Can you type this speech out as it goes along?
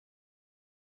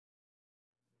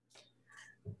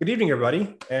Good evening,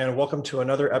 everybody, and welcome to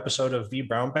another episode of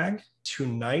vBrownBag.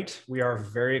 Tonight, we are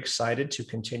very excited to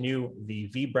continue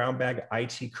the vBrownBag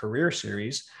IT Career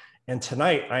Series. And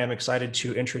tonight, I am excited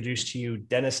to introduce to you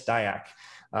Denis Dyack.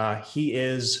 He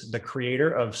is the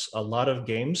creator of a lot of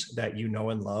games that you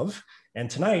know and love. And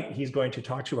tonight, he's going to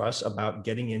talk to us about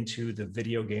getting into the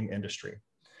video game industry.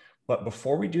 But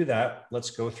before we do that, let's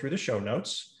go through the show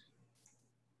notes.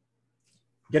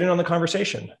 Get in on the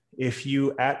conversation. If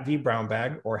you at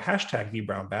vBrownBag or hashtag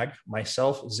vBrownBag,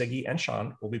 myself, Ziggy, and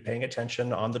Sean will be paying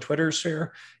attention on the Twitters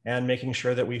here and making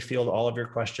sure that we field all of your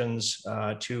questions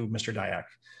to Mr. Dyack.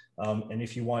 And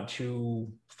if you want to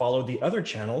follow the other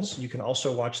channels, you can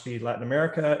also watch the Latin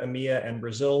America, EMEA, and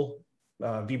Brazil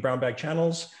vBrownBag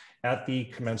channels at the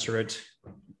commensurate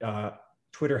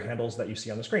Twitter handles that you see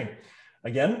on the screen.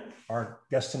 Again, our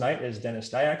guest tonight is Denis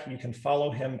Dyack. You can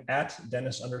follow him at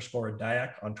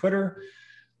Denis_Dyack on Twitter.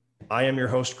 I am your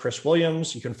host, Chris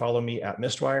Williams. You can follow me at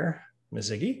Mistwire.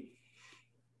 Ms. Ziggy.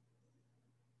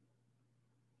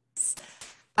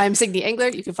 I'm Signy Angler.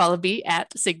 You can follow me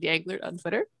at Signy Angler on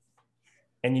Twitter.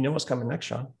 And you know what's coming next,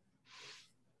 Sean.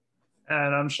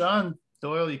 And I'm Sean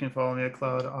Doyle. You can follow me at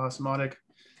Cloud Osmotic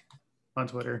on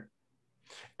Twitter.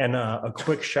 And a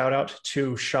quick shout out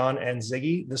to Sean and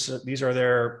Ziggy. These are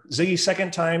their Ziggy's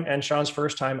second time and Sean's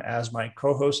first time as my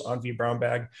co-hosts on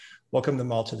vBrownBag. Welcome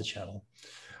them all to the channel.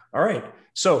 All right.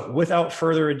 So without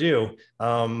further ado,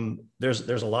 there's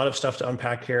a lot of stuff to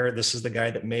unpack here. This is the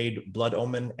guy that made Blood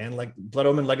Omen and Blood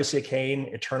Omen Legacy of Kain,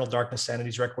 Eternal Darkness,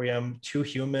 Sanity's Requiem, 2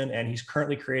 Human, and he's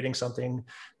currently creating something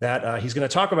that he's going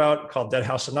to talk about called Dead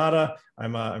House Sonata.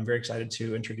 I'm very excited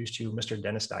to introduce to you Mr.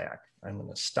 Denis Dyack. I'm going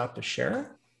to stop to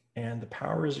share, and the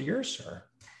power is yours, sir.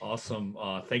 Awesome.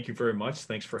 Thank you very much.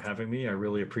 Thanks for having me. I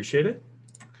really appreciate it.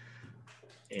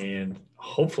 And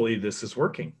hopefully this is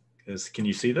working. Can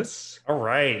you see this? All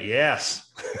right.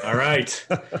 Yes. All right.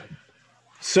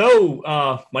 So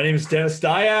my name is Denis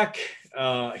Dyack,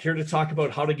 here to talk about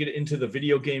how to get into the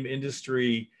video game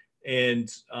industry. And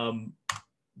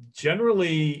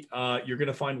generally, you're going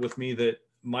to find with me that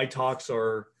my talks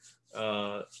are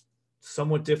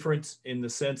somewhat different in the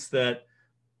sense that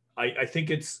I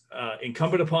think it's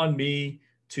incumbent upon me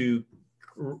to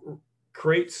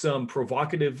create some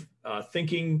provocative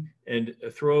thinking and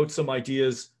throw out some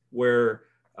ideas where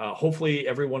hopefully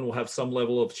everyone will have some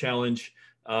level of challenge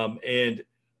and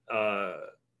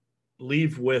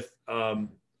leave with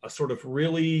a sort of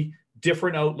really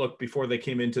different outlook before they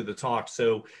came into the talk.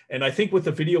 So, and I think with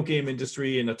the video game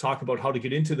industry and a talk about how to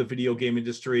get into the video game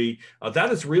industry,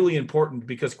 that is really important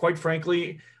because quite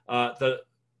frankly, the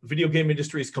video game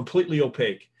industry is completely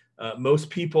opaque. Most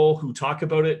people who talk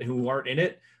about it and who aren't in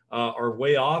it are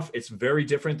way off. It's very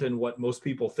different than what most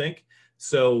people think.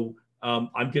 So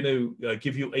I'm going to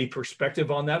give you a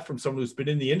perspective on that from someone who's been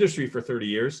in the industry for 30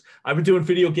 years. I've been doing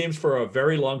video games for a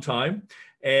very long time.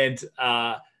 And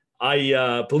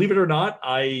I believe it or not,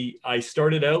 I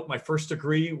started out, my first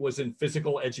degree was in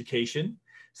physical education.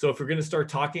 So if we're going to start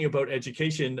talking about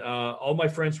education, all my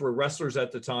friends were wrestlers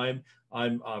at the time.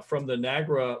 I'm from the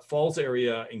Niagara Falls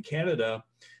area in Canada,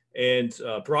 and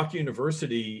Brock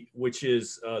University, which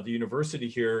is the university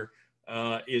here,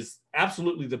 is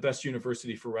absolutely the best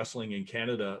university for wrestling in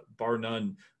Canada, bar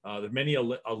none. There are many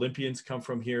Olympians come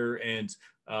from here, and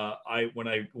when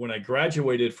I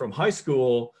graduated from high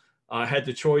school, I had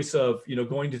the choice of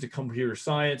going to computer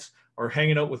science or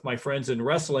hanging out with my friends in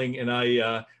wrestling, and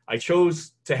I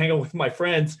chose to hang out with my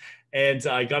friends, and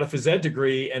I got a phys ed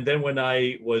degree. And then when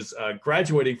I was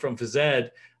graduating from phys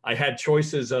ed, I had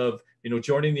choices of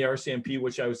joining the RCMP,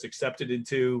 which I was accepted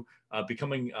into,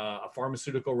 becoming a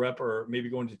pharmaceutical rep, or maybe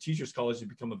going to teacher's college to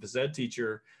become a phys ed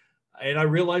teacher. And I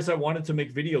realized I wanted to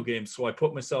make video games. So I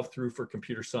put myself through for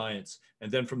computer science.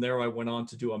 And then from there, I went on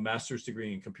to do a master's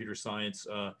degree in computer science,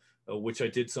 which I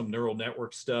did some neural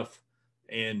network stuff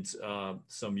and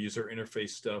some user interface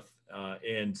stuff.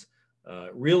 And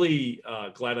really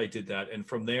glad I did that. And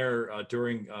from there,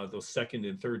 during those second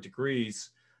and third degrees,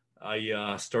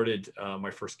 I started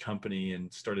my first company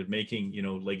and started making,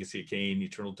 Legacy of Kain,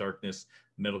 Eternal Darkness,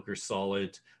 Metal Gear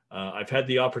Solid. I've had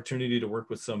the opportunity to work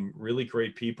with some really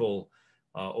great people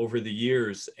over the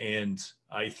years, and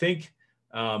I think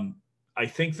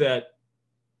that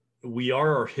we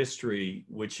are our history,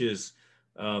 which is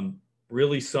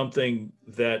really something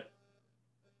that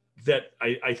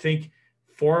I think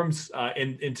forms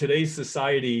in today's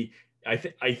society.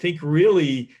 I think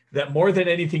really that more than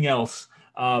anything else,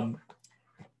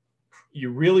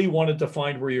 you really wanted to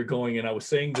find where you're going. And I was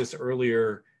saying this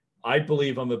earlier, I'm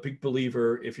a big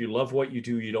believer, if you love what you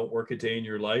do, you don't work a day in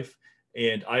your life.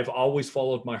 And I've always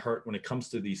followed my heart when it comes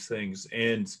to these things.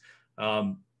 And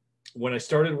when I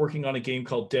started working on a game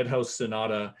called Dead House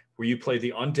Sonata, where you play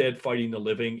the undead fighting the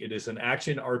living. It is an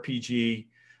action RPG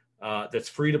that's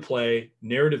free to play,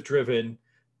 narrative driven,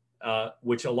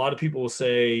 which a lot of people will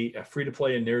say free to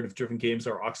play and narrative driven games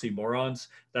are oxymorons.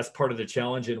 That's part of the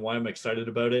challenge and why I'm excited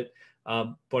about it.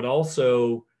 But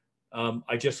also,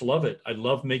 I just love it. I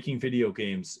love making video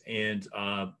games, and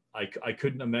I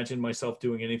couldn't imagine myself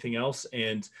doing anything else.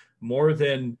 And more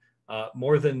than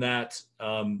that,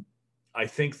 I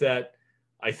think that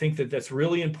that's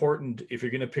really important if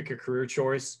you're going to pick a career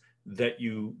choice, that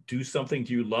you do something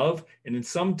you love. And in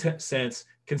some sense,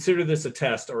 consider this a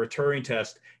test or a Turing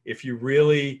test. If you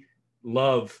really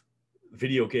love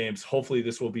video games, hopefully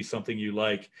this will be something you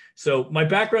like. So my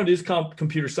background is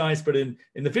computer science, but in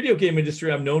the video game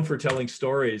industry, I'm known for telling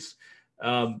stories.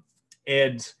 And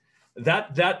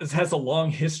that has a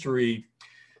long history.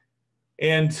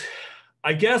 And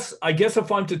I guess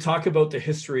if I'm to talk about the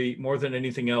history more than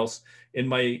anything else, in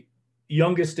my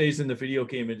youngest days in the video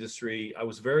game industry, I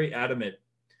was very adamant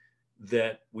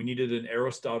that we needed an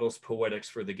Aristotle's poetics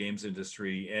for the games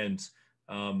industry. And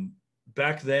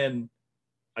back then,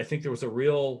 I think there was a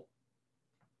real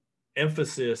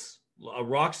emphasis, a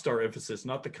rock star emphasis,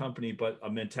 not the company, but a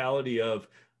mentality of,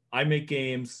 I make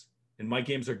games and my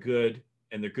games are good,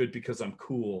 and they're good because I'm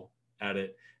cool at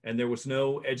it. And there was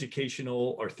no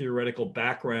educational or theoretical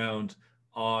background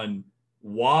on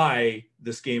why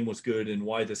this game was good and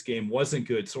why this game wasn't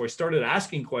good. So I started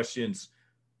asking questions.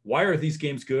 Why are these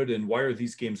games good and why are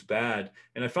these games bad?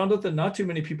 And I found out that not too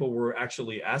many people were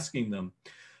actually asking them.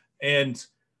 And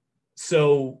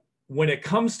so when it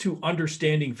comes to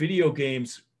understanding video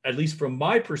games, at least from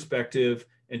my perspective,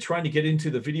 and trying to get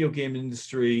into the video game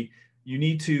industry, you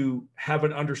need to have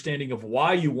an understanding of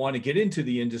why you want to get into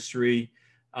the industry.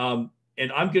 And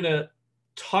I'm going to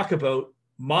talk about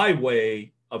my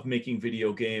way of making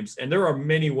video games. And there are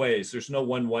many ways. There's no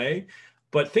one way.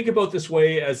 But think about this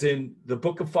way, as in the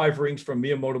Book of Five Rings from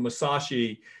Miyamoto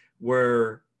Musashi,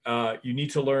 where you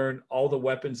need to learn all the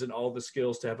weapons and all the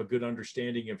skills to have a good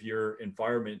understanding of your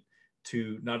environment,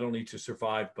 to not only to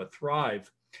survive, but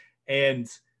thrive. And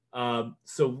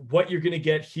so what you're going to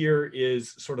get here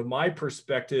is sort of my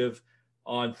perspective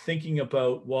on thinking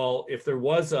about, well, if there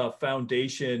was a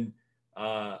foundation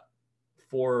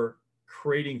for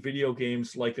creating video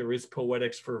games like there is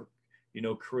poetics for,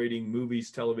 creating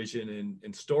movies, television,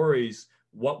 and stories,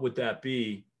 what would that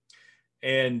be?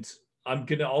 And I'm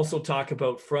going to also talk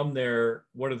about from there,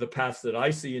 what are the paths that I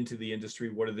see into the industry?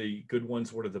 What are the good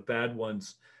ones? What are the bad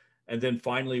ones? And then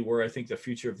finally, where I think the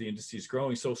future of the industry is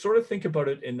growing. So sort of think about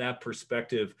it in that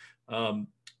perspective.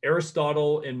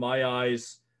 Aristotle, in my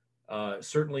eyes,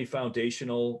 certainly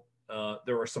foundational.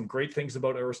 There are some great things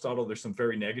about Aristotle. There's some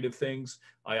very negative things.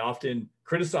 I often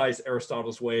criticize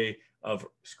Aristotle's way of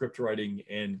script writing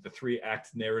and the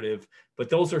 3-act narrative, but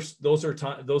those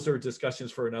are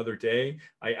discussions for another day.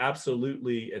 I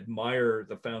absolutely admire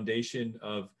the foundation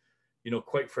of,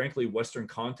 quite frankly, Western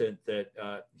content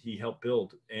that he helped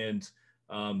build. And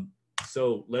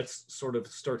so let's sort of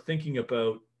start thinking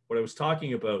about what I was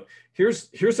talking about.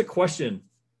 Here's a question.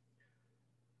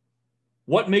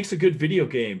 What makes a good video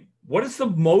game? What is the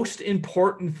most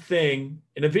important thing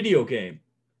in a video game?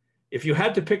 If you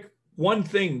had to pick one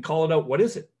thing, call it out, what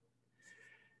is it?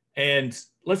 And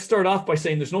let's start off by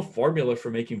saying there's no formula for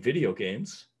making video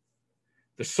games.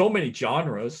 There's so many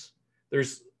genres.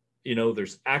 There's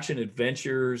action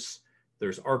adventures,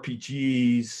 there's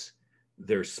RPGs,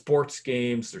 there's sports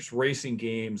games, there's racing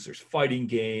games, there's fighting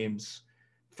games,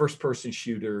 first-person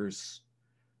shooters,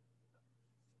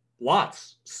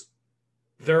 lots.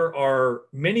 There are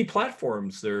many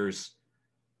platforms. There's,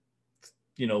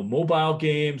 mobile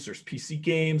games, there's PC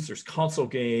games, there's console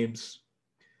games.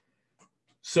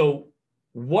 So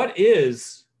what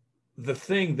is the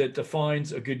thing that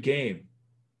defines a good game?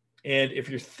 And if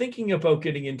you're thinking about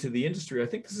getting into the industry, I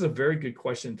think this is a very good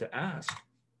question to ask.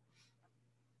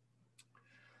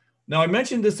 Now, I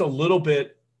mentioned this a little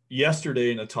bit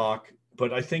yesterday in a talk,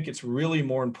 but I think it's really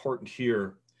more important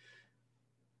here.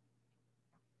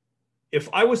 If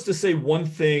I was to say one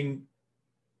thing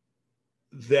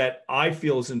that I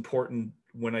feel is important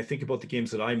when I think about the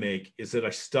games that I make, is that I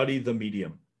study the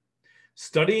medium.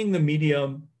 Studying the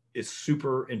medium is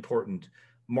super important.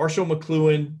 Marshall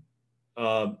McLuhan,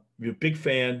 I'm a big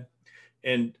fan,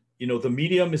 and the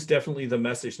medium is definitely the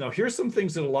message. Now, here's some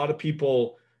things that a lot of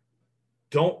people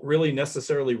don't really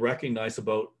necessarily recognize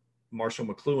about Marshall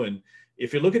McLuhan.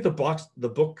 If you look at the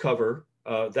book cover,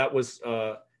 that was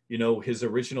his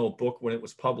original book when it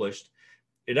was published.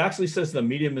 It actually says the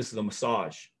medium is the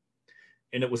massage,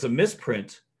 and it was a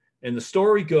misprint. And the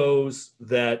story goes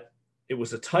that it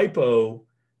was a typo,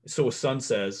 so his son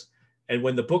says. And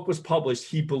when the book was published,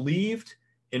 he believed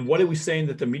in what he was saying,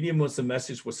 that the medium was the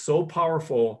message was so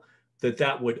powerful that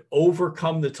that would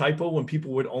overcome the typo when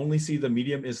people would only see the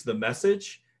medium is the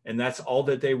message. And that's all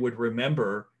that they would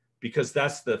remember, because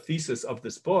that's the thesis of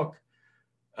this book.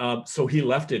 So he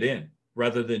left it in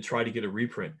rather than try to get a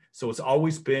reprint. So it's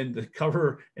always been, the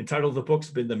cover and title of the book's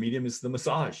been The Medium is the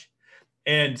Massage.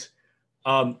 And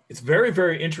it's very,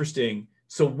 very interesting.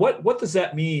 So what does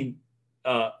that mean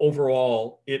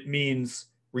overall? It means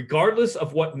regardless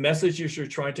of what messages you're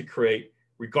trying to create,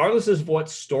 regardless of what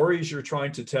stories you're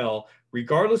trying to tell,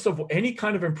 regardless of any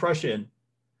kind of impression,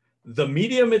 the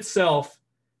medium itself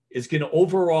is going to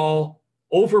overall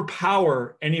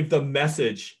overpower any of the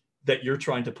message that you're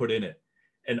trying to put in it.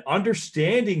 And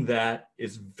understanding that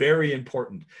is very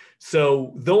important.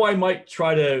 So though I might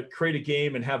try to create a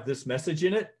game and have this message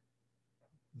in it,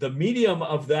 the medium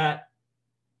of that,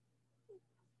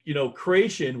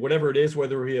 creation, whatever it is,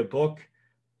 whether it be a book,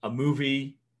 a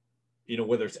movie,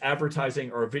 whether it's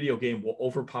advertising or a video game, will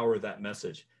overpower that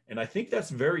message. And I think that's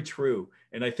very true.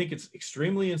 And I think it's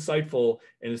extremely insightful,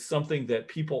 and it's something that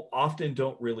people often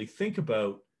don't really think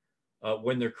about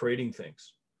when they're creating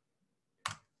things.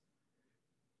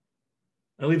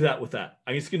 I'll leave that with that.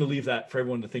 I'm just going to leave that for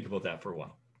everyone to think about that for a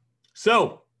while.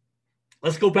 So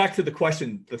let's go back to the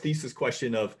question, the thesis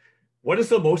question of what is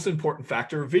the most important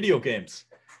factor of video games?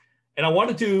 And I want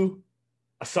to do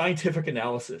a scientific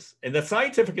analysis. And that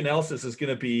scientific analysis is going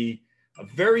to be a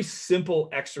very simple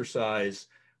exercise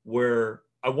where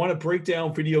I want to break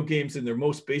down video games in their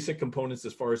most basic components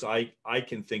as far as I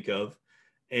can think of.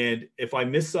 And if I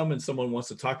miss some and someone wants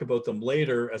to talk about them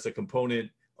later as a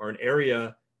component or an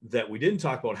area that we didn't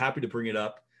talk about, happy to bring it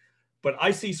up. But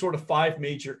I see sort of 5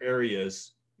 major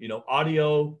areas,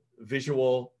 audio,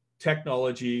 visual,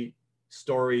 technology,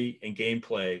 story, and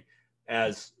gameplay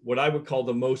as what I would call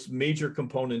the most major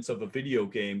components of a video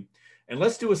game. And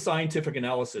let's do a scientific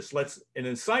analysis. And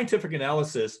in scientific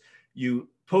analysis, you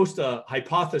post a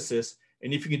hypothesis,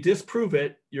 and if you can disprove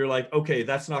it, you're like, okay,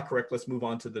 that's not correct. Let's move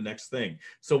on to the next thing.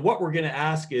 So what we're going to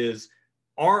ask is,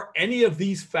 are any of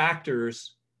these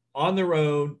factors on their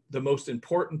own the most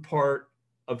important part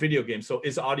of video games? So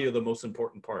is audio the most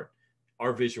important part?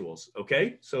 Are visuals?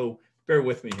 Okay, so bear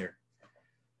with me here.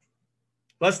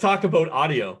 Let's talk about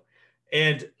audio.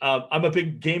 And I'm a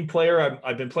big game player.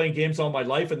 I've been playing games all my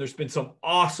life, and there's been some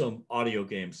awesome audio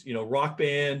games. Rock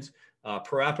Band,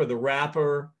 Parappa the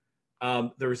Rapper.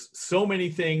 There's so many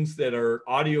things that are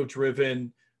audio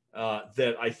driven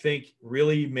that I think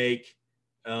really make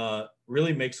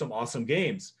some awesome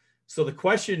games. So the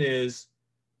question is,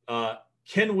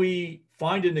 can we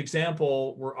find an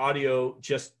example where audio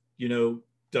just,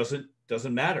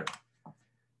 doesn't matter?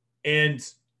 And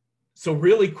so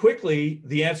really quickly,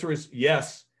 the answer is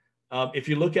yes. If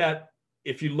you look at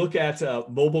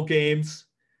mobile games,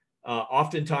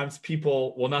 oftentimes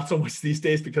people, well, not so much these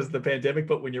days because of the pandemic,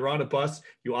 but when you're on a bus,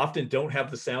 you often don't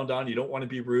have the sound on. You don't want to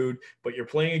be rude, but you're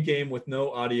playing a game with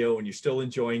no audio and you're still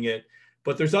enjoying it.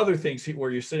 But there's other things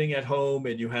where you're sitting at home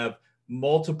and you have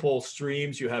multiple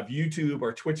streams. You have YouTube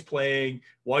or Twitch playing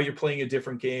while you're playing a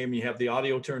different game. You have the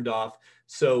audio turned off.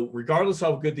 So regardless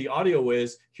how good the audio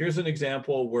is, here's an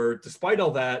example where despite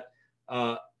all that,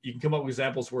 you can come up with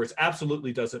examples where it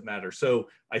absolutely doesn't matter. So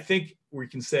I think we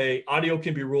can say audio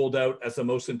can be ruled out as the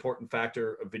most important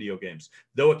factor of video games.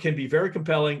 Though it can be very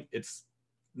compelling, it's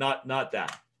not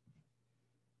that.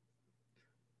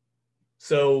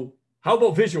 So how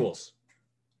about visuals?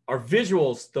 Are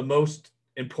visuals the most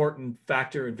important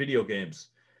factor in video games?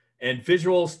 And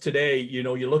visuals today, you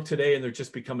look today and they're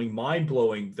just becoming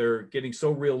mind-blowing. They're getting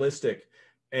so realistic.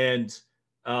 And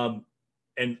a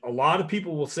lot of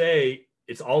people will say,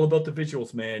 it's all about the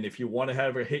visuals, man. If you want to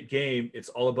have a hit game, it's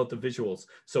all about the visuals.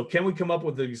 So can we come up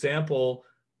with an example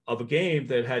of a game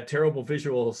that had terrible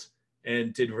visuals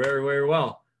and did very, very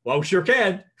well? Well, we sure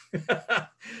can.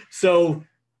 So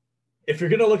if you're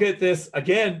going to look at this,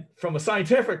 again, from a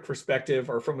scientific perspective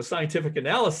or from a scientific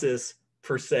analysis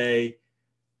per se,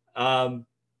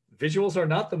 visuals are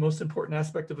not the most important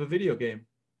aspect of a video game.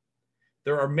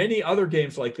 There are many other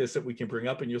games like this that we can bring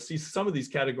up, and you'll see some of these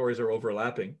categories are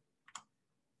overlapping.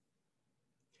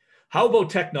 How about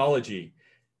technology?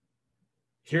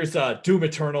 Here's Doom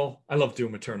Eternal. I love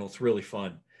Doom Eternal. It's really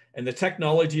fun. And the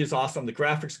technology is awesome. The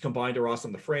graphics combined are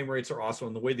awesome. The frame rates are awesome.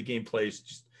 And the way the game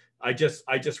plays, I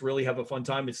just really have a fun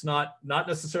time. It's not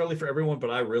necessarily for everyone, but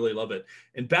I really love it.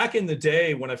 And back in the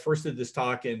day when I first did this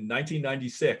talk in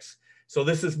 1996, so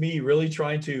this is me really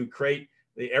trying to create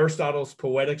the Aristotle's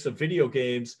Poetics of video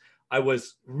games. I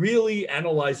was really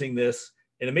analyzing this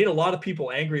And it made a lot of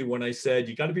people angry when I said,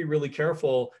 you got to be really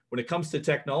careful when it comes to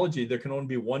technology. There can only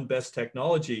be one best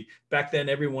technology. Back then,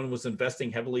 everyone was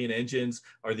investing heavily in engines.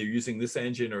 Are they using this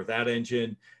engine or that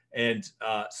engine? And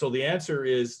so the answer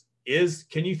is,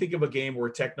 can you think of a game where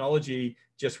technology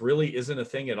just really isn't a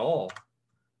thing at all?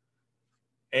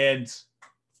 And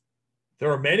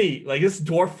there are many, like this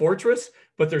Dwarf Fortress,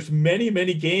 but there's many,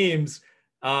 many games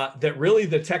that really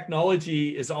the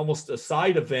technology is almost a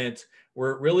side event,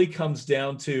 where it really comes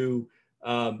down to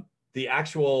the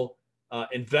actual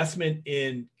investment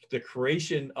in the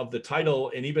creation of the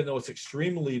title. And even though it's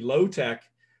extremely low tech,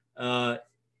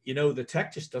 the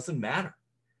tech just doesn't matter.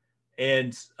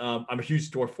 And I'm a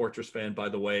huge Dwarf Fortress fan, by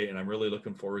the way, and I'm really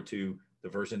looking forward to the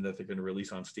version that they're going to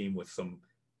release on Steam with some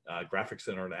graphics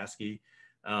that aren't ASCII.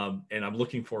 And I'm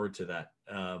looking forward to that.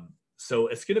 So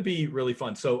it's going to be really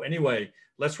fun. So anyway,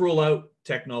 let's rule out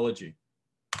technology.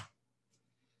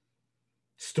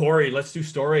 Story, let's do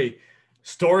story.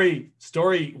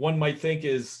 Story, one might think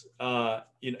is,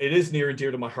 it is near and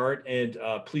dear to my heart. And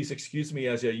please excuse me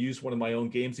as I use one of my own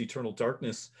games, Eternal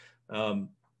Darkness. I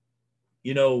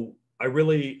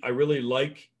really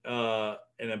like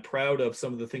and I'm proud of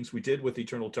some of the things we did with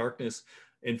Eternal Darkness.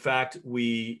 In fact,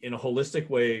 we, in a holistic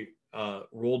way,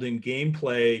 rolled in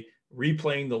gameplay,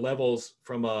 replaying the levels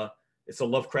from it's a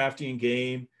Lovecraftian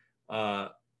game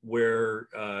where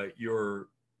you're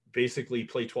basically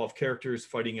play 12 characters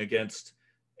fighting against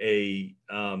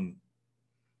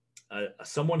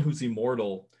someone who's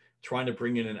immortal, trying to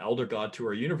bring in an elder god to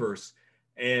our universe.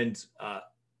 And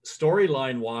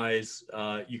storyline wise,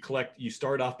 you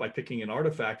start off by picking an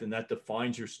artifact, and that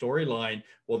defines your storyline.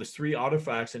 Well, there's 3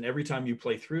 artifacts, and every time you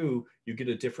play through, you get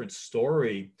a different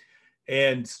story.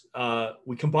 And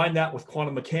we combine that with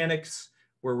quantum mechanics,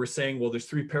 where we're saying, well, there's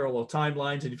 3 parallel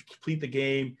timelines, and if you complete the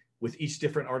game with each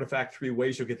different artifact 3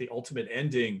 ways, you'll get the ultimate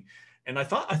ending. And I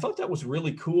thought that was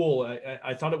really cool.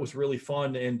 I thought it was really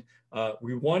fun. And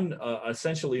we won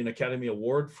essentially an Academy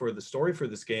Award for the story for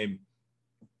this game.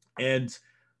 And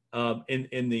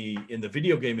in the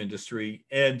video game industry.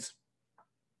 And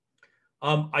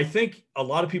I think a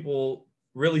lot of people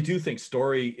really do think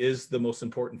story is the most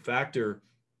important factor.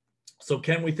 So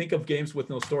can we think of games with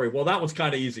no story? Well, that was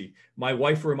kind of easy. My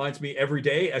wife reminds me every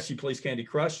day as she plays Candy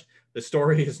Crush, the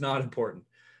story is not important.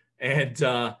 And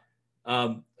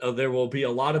there will be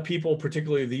a lot of people,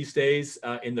 particularly these days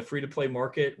in the free-to-play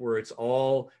market, where it's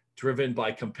all driven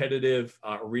by competitive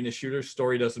arena shooters.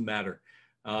 Story doesn't matter.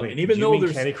 Wait, and even though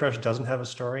there's Candy Crush doesn't have a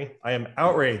story, I am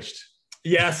outraged.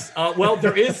 Yes. Well,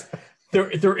 there is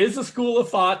a school of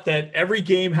thought that every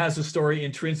game has a story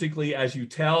intrinsically, as you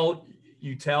tell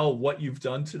what you've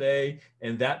done today,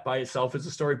 and that by itself is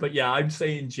a story. But yeah, I'd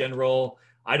say in general,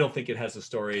 I don't think it has a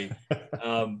story.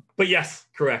 But yes,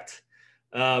 correct.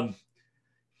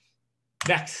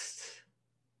 Next,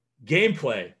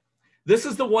 gameplay. This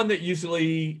is the one that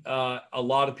usually a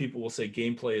lot of people will say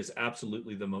gameplay is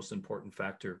absolutely the most important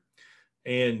factor.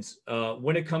 And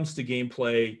when it comes to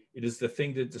gameplay, it is the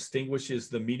thing that distinguishes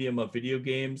the medium of video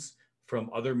games from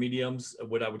other mediums,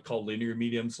 what I would call linear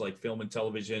mediums like film and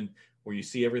television, where you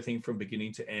see everything from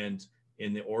beginning to end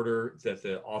in the order that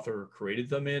the author created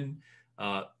them in.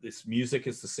 This music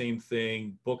is the same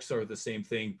thing, books are the same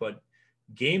thing, but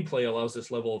gameplay allows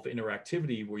this level of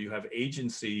interactivity where you have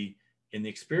agency in the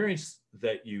experience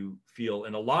that you feel.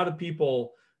 And a lot of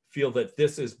people feel that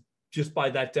this is, just by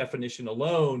that definition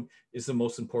alone, is the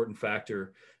most important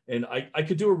factor. And I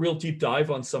could do a real deep dive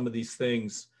on some of these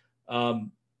things,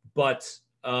 but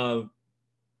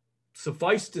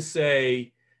suffice to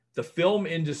say, the film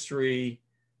industry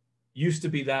used to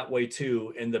be that way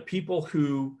too. And the people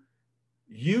who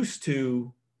used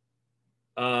to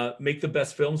make the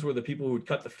best films were the people who would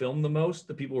cut the film the most,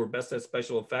 the people who were best at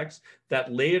special effects.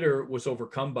 That later was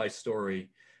overcome by story.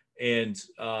 And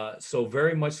so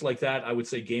very much like that, I would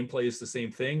say gameplay is the same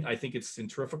thing. I think it's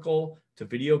centrifugal to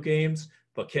video games,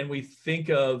 but can we think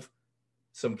of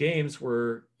some games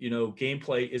where,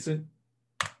 gameplay isn't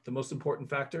the most important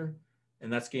factor?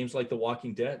 And that's games like The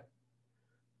Walking Dead.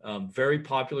 Very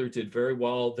popular, did very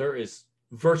well. There is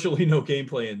virtually no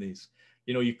gameplay in these.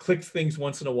 You click things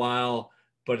once in a while,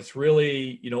 but it's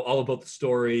really, all about the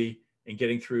story and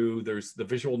getting through. There's the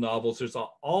visual novels. There's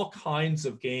all kinds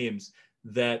of games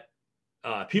that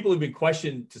people have been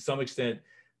questioned to some extent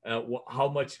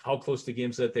how close to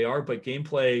games that they are. But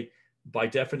gameplay, by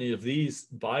definition of these,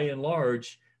 by and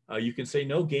large, you can say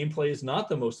no, gameplay is not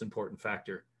the most important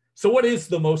factor. So what is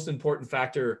the most important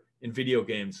factor in video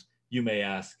games, you may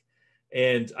ask?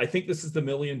 And I think this is the $1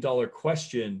 million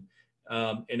question.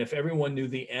 And if everyone knew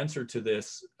the answer to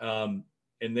this and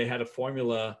they had a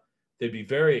formula, they'd be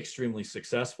very extremely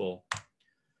successful.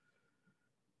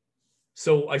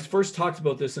 So I first talked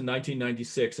about this in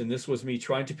 1996, and this was me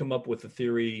trying to come up with a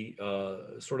theory,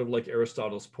 sort of like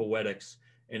Aristotle's Poetics,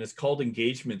 and it's called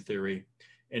engagement theory.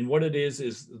 And what it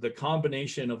is the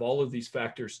combination of all of these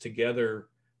factors together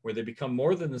where they become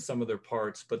more than the sum of their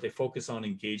parts, but they focus on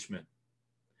engagement.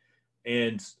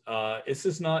 And this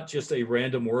is not just a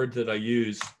random word that I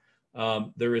use.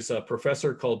 There is a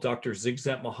professor called Dr.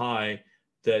 Zygmunt Mahai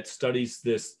that studies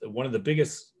this, one of the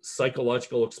biggest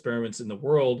psychological experiments in the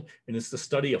world, and it's the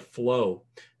study of flow.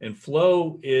 And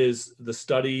flow is the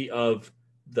study of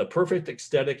the perfect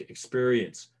ecstatic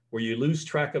experience where you lose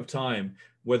track of time,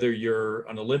 whether you're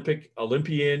an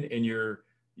Olympian and you're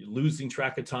losing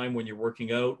track of time when you're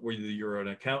working out, whether you're an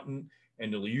accountant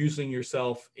and you're using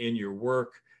yourself in your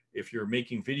work, if you're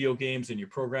making video games and you're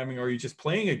programming, or you're just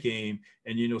playing a game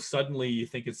and, you know, suddenly you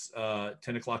think it's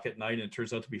 10 o'clock at night and it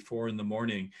turns out to be 4 in the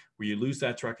morning, where you lose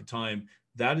that track of time,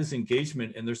 that is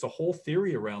engagement. And there's a whole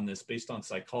theory around this based on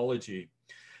psychology.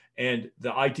 And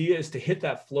the idea is to hit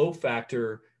that flow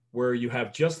factor where you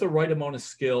have just the right amount of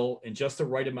skill and just the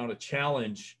right amount of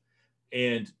challenge.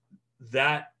 And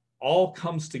that all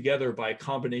comes together by a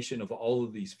combination of all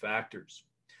of these factors.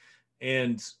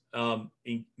 And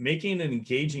making an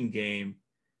engaging game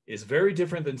is very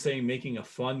different than saying making a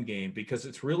fun game, because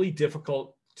it's really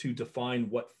difficult to define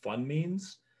what fun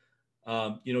means.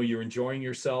 You know, you're enjoying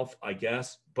yourself, I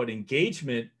guess, but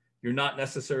engagement, you're not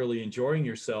necessarily enjoying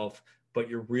yourself, but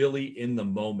you're really in the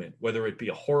moment, whether it be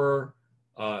a horror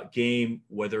game,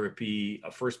 whether it be a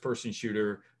first-person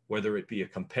shooter, whether it be a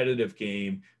competitive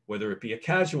game, whether it be a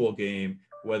casual game,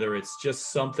 whether it's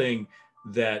just something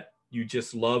that you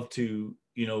just love to,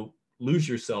 you know, lose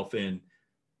yourself in.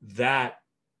 That,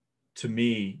 to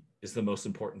me, is the most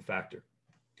important factor.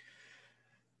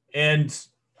 And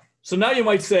so now you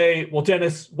might say, well,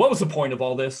 Dennis, what was the point of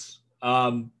all this?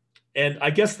 And I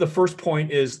guess the first point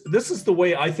is, this is the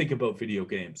way I think about video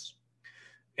games.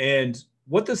 And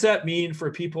what does that mean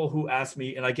for people who ask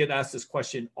me, and I get asked this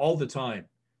question all the time,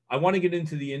 I want to get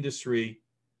into the industry.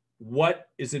 What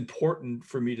is important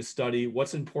for me to study?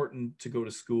 What's important to go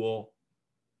to school?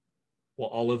 Well,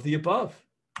 all of the above.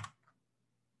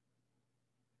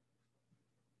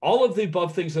 All of the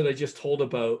above things that I just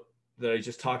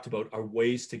talked about are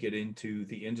ways to get into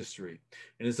the industry.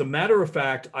 And as a matter of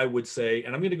fact, I would say,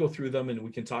 and I'm going to go through them and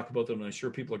we can talk about them, and I'm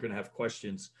sure people are going to have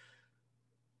questions.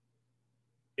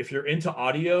 If you're into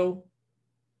audio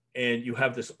and you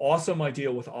have this awesome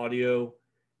idea with audio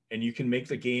and you can make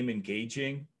the game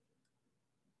engaging,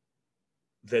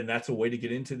 then that's a way to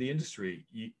get into the industry.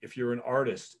 If you're an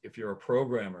artist, if you're a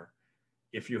programmer,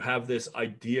 if you have this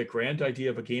idea, grand idea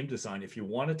of a game design, if you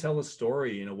want to tell a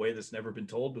story in a way that's never been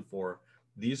told before,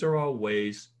 these are all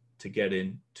ways to get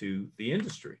into the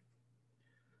industry.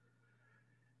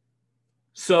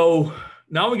 So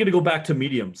now we're going to go back to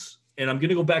mediums, and I'm going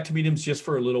to go back to mediums just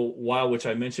for a little while, which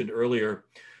I mentioned earlier.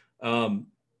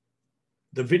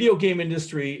 The video game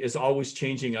industry is always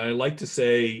changing. I like to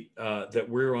say that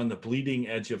we're on the bleeding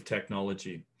edge of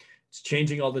technology. It's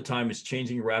changing all the time. It's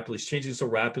changing rapidly. It's changing so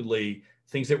rapidly.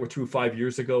 Things that were true 5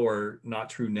 years ago are not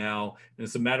true now. And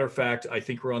as a matter of fact, I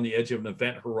think we're on the edge of an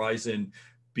event horizon,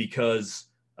 because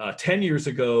 10 years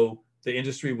ago, the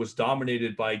industry was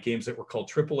dominated by games that were called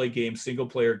AAA games, single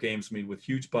player games made with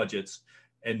huge budgets.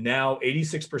 And now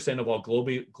 86% of all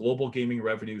global gaming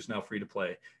revenue is now free to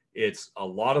play. It's a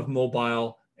lot of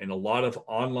mobile and a lot of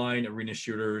online arena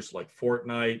shooters like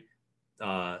Fortnite.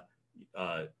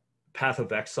 Path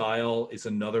of Exile is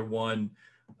another one.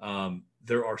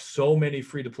 There are so many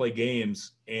free-to-play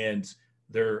games, and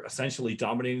they're essentially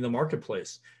dominating the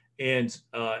marketplace. And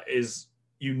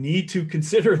you need to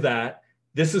consider that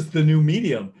this is the new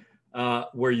medium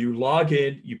where you log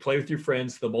in, you play with your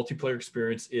friends. The multiplayer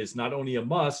experience is not only a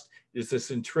must, it's this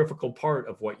centrifugal part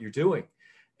of what you're doing.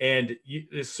 And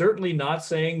it's certainly not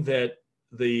saying that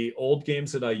the old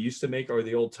games that I used to make, or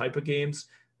the old type of games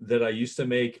that I used to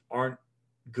make, aren't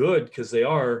good, because they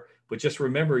are. But just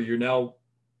remember, you're now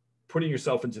putting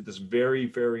yourself into this very,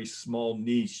 very small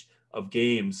niche of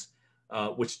games,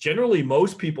 which generally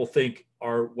most people think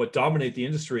are what dominate the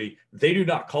industry. They do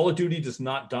not. Call of Duty does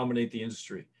not dominate the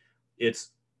industry.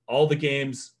 It's all the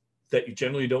games that you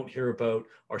generally don't hear about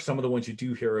are some of the ones you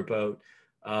do hear about.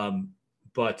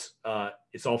 But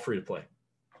it's all free to play.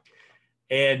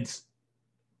 And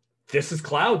this is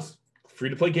clouds. Free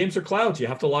to play games are clouds. You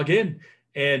have to log in.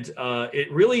 And it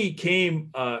really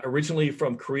came originally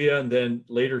from Korea and then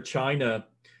later China.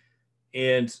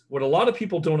 And what a lot of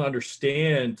people don't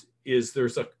understand is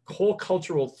there's a whole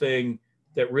cultural thing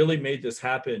that really made this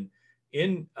happen.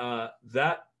 In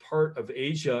that part of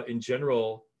Asia in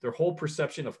general, their whole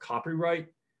perception of copyright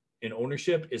in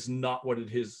ownership is not what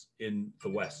it is in the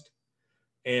West.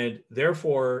 And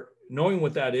therefore, knowing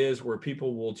what that is, where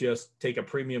people will just take a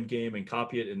premium game and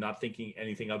copy it and not thinking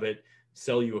anything of it,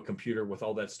 sell you a computer with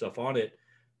all that stuff on it.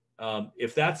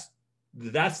 If that's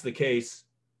the case,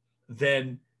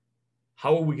 then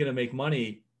how are we going to make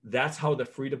money? That's how the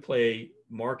free-to-play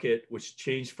market, which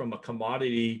changed from a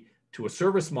commodity to a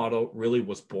service model, really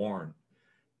was born.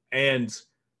 And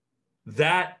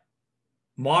that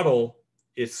model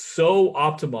is so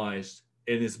optimized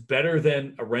and is better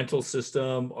than a rental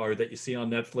system or that you see on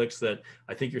Netflix that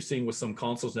I think you're seeing with some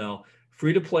consoles now.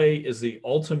 Free-to-play is the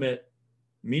ultimate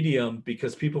medium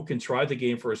because people can try the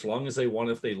game for as long as they want.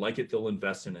 If they like it, they'll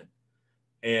invest in it.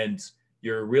 And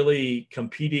you're really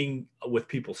competing with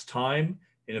people's time.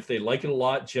 And if they like it a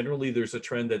lot, generally there's a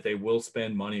trend that they will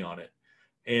spend money on it.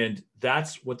 And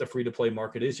that's what the free-to-play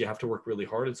market is. You have to work really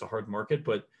hard. It's a hard market,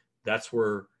 but that's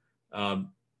where,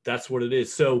 that's what it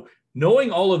is. So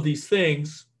knowing all of these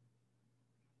things,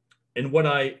 and what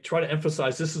I try to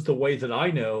emphasize, this is the way that I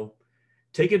know,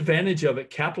 take advantage of it,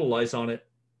 capitalize on it.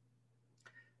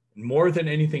 More than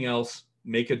anything else,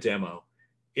 make a demo.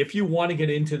 If you want to get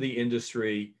into the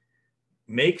industry,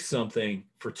 make something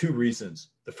for two reasons.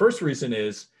 The first reason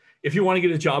is if you want to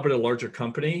get a job at a larger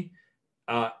company,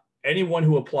 anyone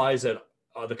who applies at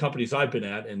the companies I've been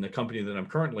at and the company that I'm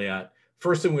currently at,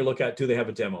 first thing we look at, do they have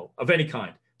a demo of any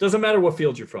kind? Doesn't matter what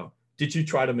field you're from. Did you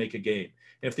try to make a game?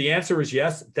 And if the answer is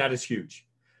yes, that is huge,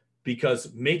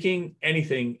 because making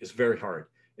anything is very hard.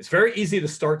 It's very easy to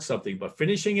start something, but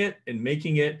finishing it and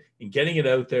making it and getting it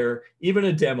out there, even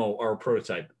a demo or a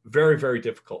prototype, very, very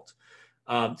difficult.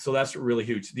 So that's really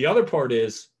huge. The other part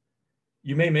is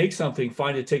you may make something,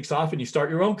 find it takes off, and you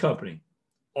start your own company.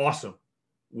 Awesome.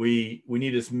 We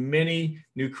need as many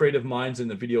new creative minds in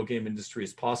the video game industry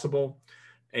as possible.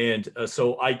 And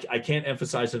so I can't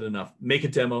emphasize it enough. Make a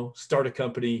demo, start a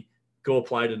company, go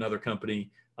apply to another company.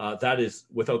 That is,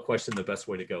 without question, the best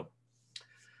way to go.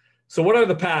 So what are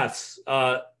the paths?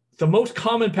 The most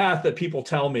common path that people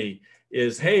tell me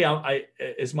is, hey,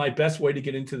 is my best way to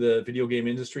get into the video game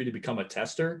industry to become a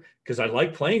tester? Because I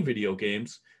like playing video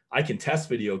games. I can test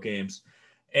video games.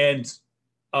 And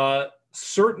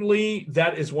certainly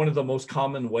that is one of the most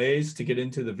common ways to get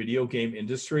into the video game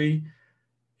industry.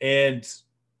 And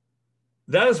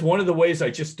that is one of the ways I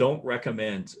just don't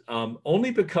recommend,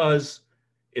 only because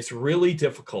it's really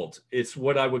difficult. It's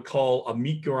what I would call a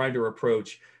meat grinder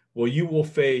approach. Well, you will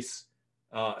face,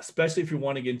 especially if you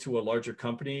want to get into a larger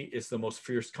company, it's the most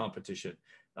fierce competition.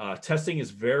 Testing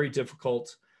is very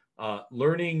difficult.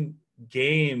 Learning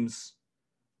games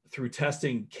through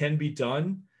testing can be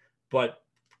done, but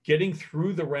getting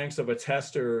through the ranks of a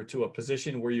tester to a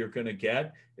position where you're going to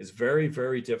get is very,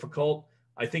 very difficult.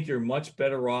 I think you're much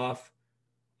better off,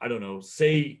 I don't know,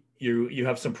 say you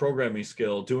have some programming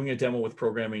skill, doing a demo with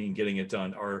programming and getting it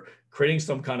done, or creating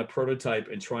some kind of prototype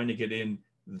and trying to get in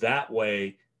that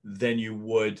way than you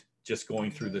would just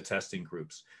going through the testing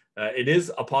groups. It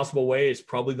is a possible way. It's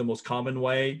probably the most common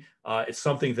way. It's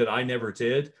something that I never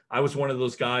did. I was one of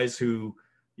those guys who,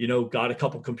 got a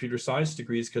couple computer science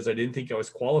degrees because I didn't think I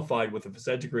was qualified with a phys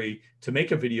ed degree to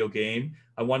make a video game.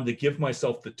 I wanted to give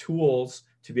myself the tools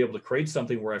to be able to create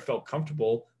something where I felt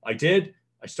comfortable. I did.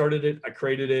 I started it. I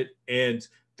created it. And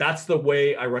that's the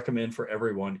way I recommend for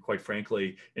everyone, quite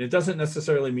frankly. And it doesn't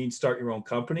necessarily mean start your own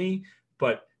company,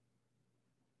 but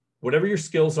whatever your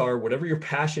skills are, whatever your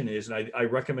passion is, and I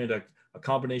recommend a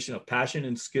combination of passion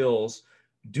and skills,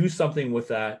 do something with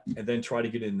that and then try to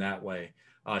get in that way.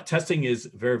 Testing is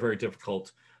very, very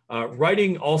difficult.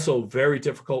 Writing, also very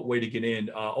difficult way to get in,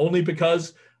 only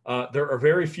because there are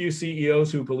very few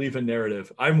CEOs who believe in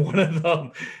narrative. I'm one of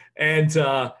them. And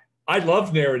I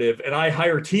love narrative and I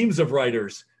hire teams of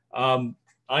writers. I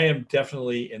am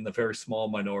definitely in the very small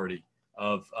minority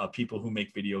of people who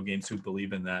make video games who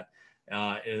believe in that.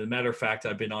 As a matter of fact,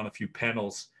 I've been on a few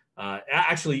panels,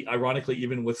 actually, ironically,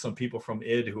 even with some people from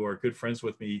id who are good friends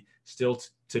with me still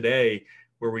today,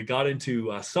 where we got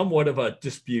into somewhat of a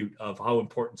dispute of how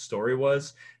important story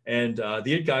was. And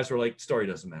the id guys were like, story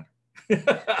doesn't matter.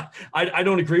 I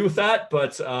don't agree with that,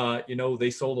 but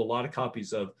they sold a lot of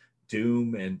copies of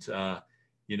Doom and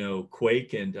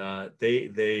Quake, and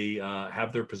they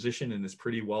have their position, and it's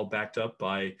pretty well backed up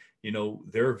by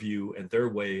their view and their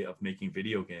way of making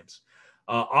video games.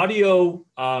 Audio,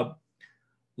 a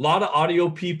lot of audio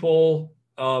people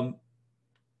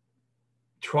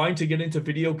trying to get into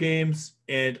video games,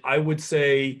 and I would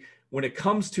say when it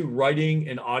comes to writing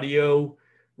and audio,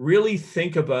 really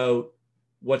think about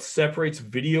what separates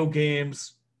video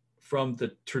games from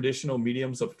the traditional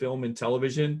mediums of film and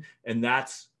television, and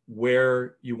that's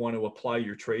where you want to apply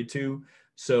your trade to.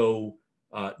 So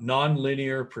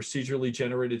non-linear, procedurally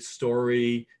generated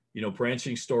story,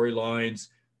 branching storylines,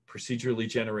 procedurally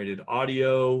generated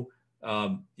audio,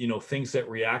 things that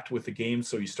react with the game.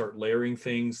 So you start layering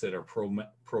things that are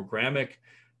programmatic.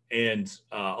 And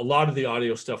a lot of the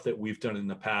audio stuff that we've done in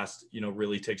the past,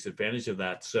 really takes advantage of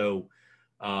that. So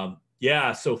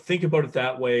so think about it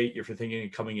that way if you're thinking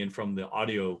of coming in from the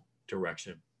audio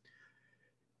direction.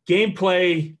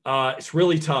 Gameplay, it's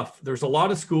really tough. There's a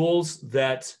lot of schools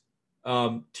that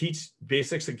teach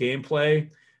basics of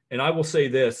gameplay. And I will say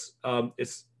this,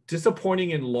 it's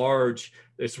disappointing and large.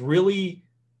 You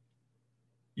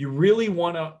really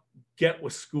want to get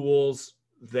with schools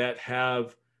that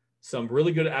have some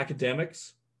really good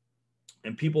academics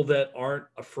and people that aren't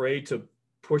afraid to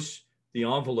push the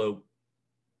envelope.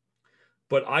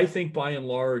 But I think by and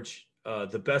large,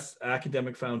 the best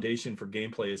academic foundation for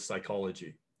gameplay is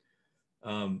psychology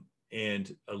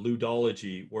and a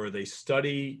ludology, where they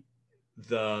study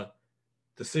the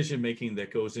decision-making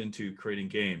that goes into creating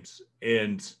games.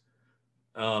 And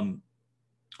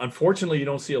unfortunately, you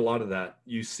don't see a lot of that.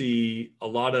 You see a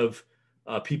lot of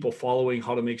people following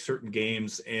how to make certain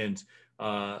games. And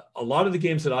a lot of the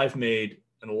games that I've made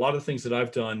and a lot of things that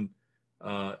I've done,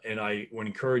 and I would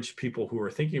encourage people who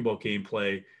are thinking about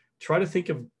gameplay, try to think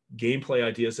of gameplay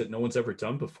ideas that no one's ever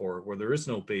done before, where there is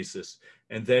no basis.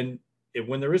 And then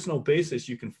when there is no basis,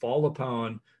 you can fall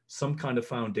upon some kind of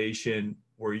foundation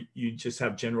where you just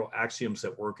have general axioms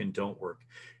that work and don't work.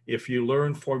 If you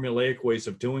learn formulaic ways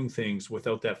of doing things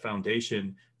without that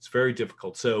foundation, it's very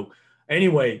difficult. So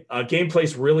anyway, gameplay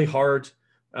is really hard.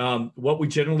 What we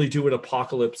generally do at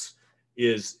Apocalypse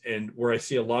is, and where I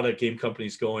see a lot of game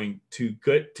companies going, to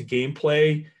get to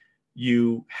gameplay,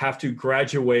 you have to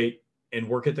graduate and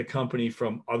work at the company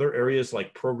from other areas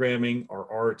like programming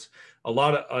or art. A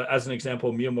lot of, as an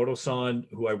example, Miyamoto-san,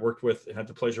 who I worked with and had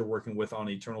the pleasure of working with on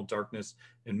Eternal Darkness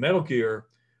and Metal Gear,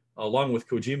 along with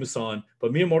Kojima-san.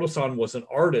 But Miyamoto-san was an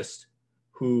artist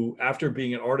who, after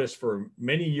being an artist for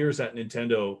many years at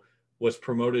Nintendo, was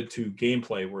promoted to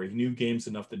gameplay, where he knew games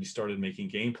enough that he started making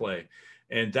gameplay.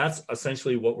 And that's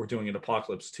essentially what we're doing at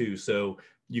Apocalypse too. So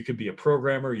you could be a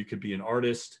programmer, you could be an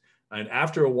artist. And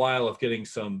after a while of getting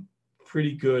some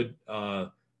pretty good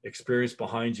experience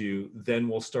behind you, then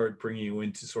we'll start bringing you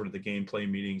into sort of the gameplay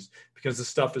meetings, because the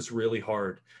stuff is really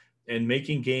hard. And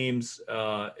making games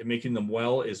and making them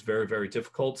well is very, very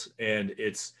difficult. And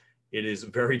it is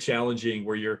very challenging,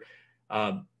 where you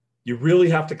really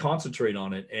have to concentrate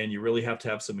on it, and you really have to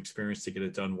have some experience to get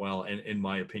it done well, and in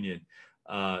my opinion.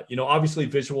 Obviously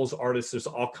visuals, artists, there's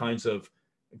all kinds of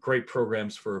great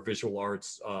programs for visual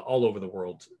arts all over the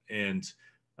world. And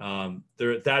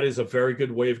that is a very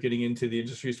good way of getting into the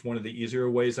industry. It's one of the easier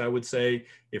ways, I would say.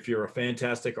 If you're a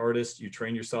fantastic artist, you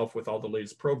train yourself with all the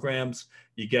latest programs,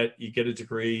 you get a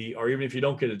degree, or even if you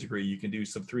don't get a degree, you can do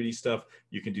some 3D stuff.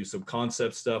 You can do some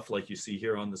concept stuff like you see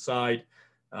here on the side.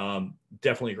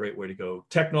 Definitely a great way to go.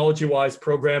 Technology-wise,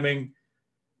 programming.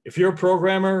 If you're a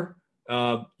programmer,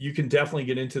 you can definitely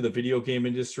get into the video game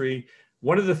industry.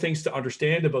 One of the things to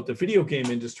understand about the video game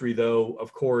industry, though,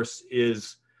 of course,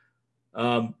 is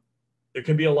there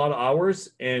can be a lot of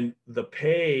hours, and the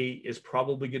pay is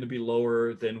probably going to be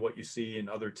lower than what you see in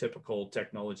other typical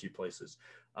technology places.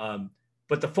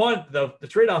 But the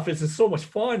trade-off is it's so much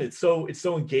fun. It's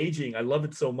so engaging. I love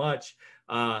it so much.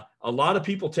 A lot of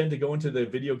people tend to go into the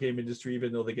video game industry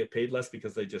even though they get paid less,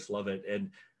 because they just love it. And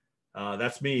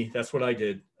that's me. That's what I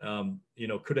did.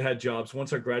 Could have had jobs.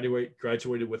 Once I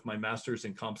graduated with my master's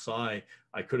in comp sci,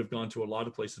 I could have gone to a lot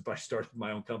of places, but I started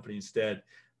my own company instead.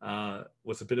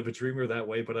 Was a bit of a dreamer that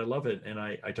way, but I love it, and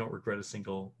I don't regret a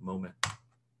single moment.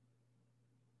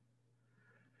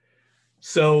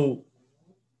 So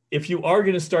if you are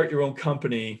going to start your own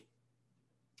company,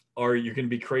 or you're going to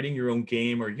be creating your own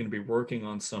game, or you're going to be working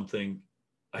on something,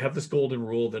 I have this golden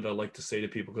rule that I like to say to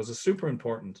people, because it's super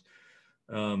important.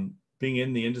 Being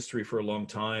in the industry for a long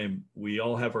time, we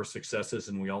all have our successes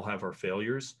and we all have our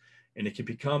failures, and it can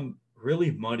become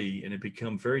really muddy, and it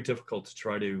become very difficult to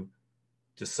try to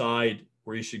decide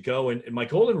where you should go. And my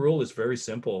golden rule is very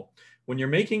simple. When you're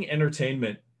making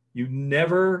entertainment, you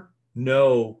never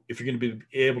know if you're going to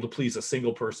be able to please a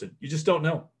single person. You just don't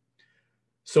know.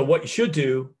 So what you should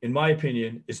do, in my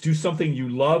opinion, is do something you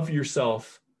love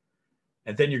yourself,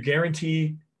 and then you're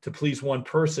guaranteed to please one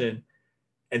person.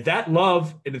 And that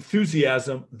love and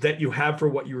enthusiasm that you have for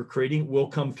what you were creating will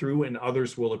come through, and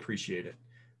others will appreciate it.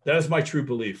 That is my true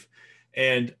belief.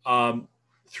 And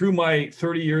through my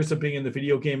 30 years of being in the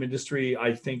video game industry,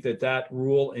 I think that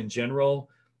rule in general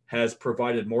has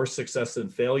provided more success than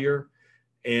failure.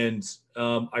 And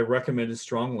I recommend it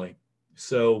strongly.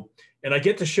 So And I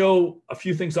get to show a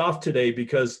few things off today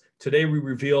because today we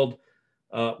revealed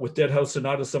with Dead House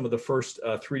Sonata some of the first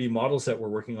 3D models that we're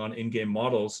working on, in-game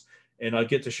models. And I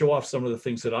get to show off some of the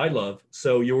things that I love.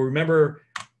 So you'll remember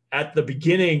at the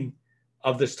beginning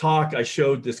of this talk, I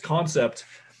showed this concept.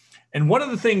 And one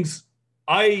of the things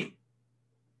I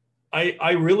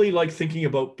really like thinking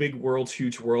about big worlds,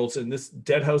 huge worlds. And this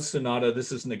Dead House Sonata,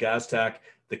 this is Nagaztak,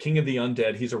 the king of the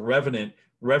undead. He's a revenant.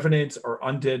 Revenants are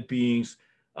undead beings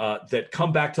that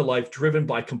come back to life driven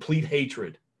by complete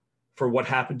hatred for what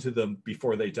happened to them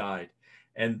before they died.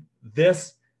 And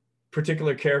this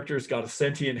particular character's got a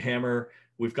sentient hammer.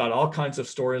 We've got all kinds of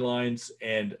storylines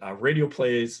and radio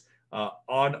plays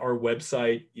on our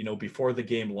website, before the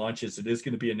game launches. It is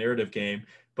going to be a narrative game,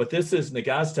 but this is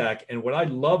Nagaztak. And what I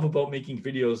love about making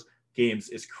games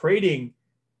is creating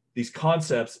these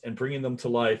concepts and bringing them to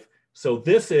life. So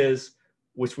this is,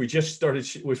 which we just started,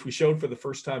 which we showed for the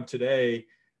first time today,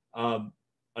 an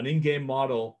in-game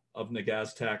model of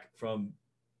Nagaztak from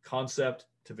concept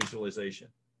to visualization.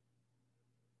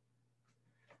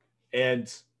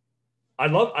 And I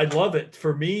love it.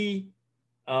 For me,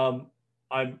 I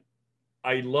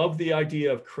love the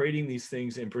idea of creating these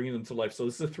things and bringing them to life. So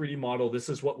this is a 3D model. This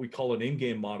is what we call an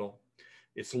in-game model.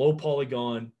 It's low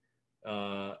polygon,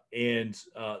 and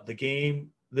the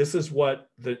game. This is what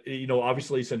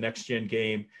obviously it's a next-gen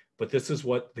game, but this is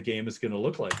what the game is going to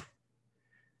look like.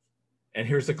 And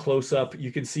here's a close-up.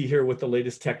 You can see here with the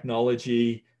latest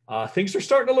technology, things are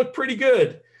starting to look pretty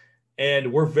good.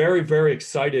 And we're very, very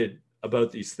excited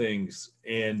about these things.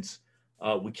 And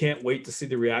we can't wait to see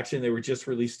the reaction. They were just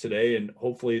released today, and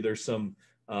hopefully there's some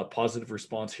positive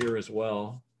response here as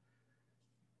well.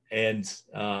 And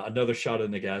another shot of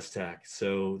Nagaztak.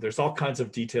 So there's all kinds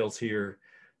of details here.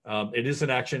 It is an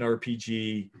action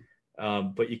RPG,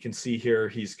 but you can see here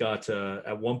he's got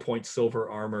at one point silver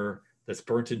armor that's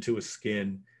burnt into his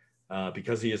skin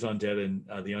because he is undead, and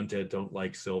the undead don't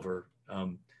like silver.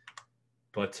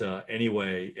 But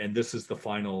anyway, and this is the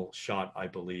final shot, I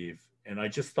believe. And I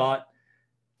just thought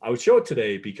I would show it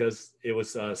today because it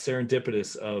was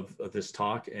serendipitous of this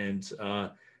talk. And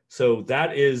so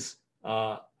that is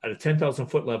at a 10,000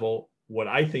 foot level, what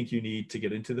I think you need to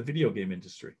get into the video game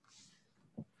industry.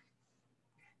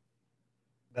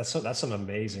 That's some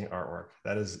amazing artwork.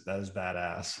 That is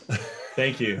badass.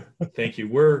 Thank you. Thank you.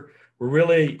 We're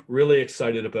really, really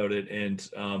excited about it.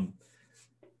 And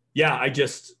yeah,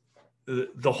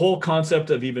 the whole concept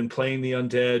of even playing the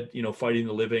undead, fighting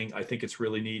the living, I think it's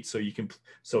really neat.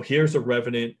 So here's a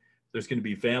revenant. There's going to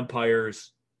be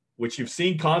vampires, which you've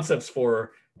seen concepts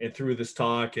for and through this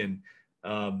talk, and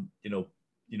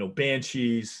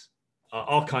banshees,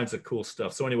 all kinds of cool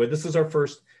stuff. So anyway, this is our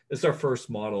first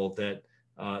model that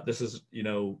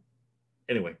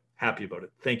anyway, happy about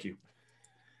it. Thank you.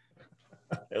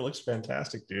 It looks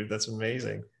fantastic, dude. That's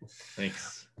amazing.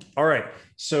 Thanks. All right.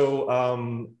 So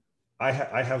I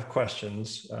have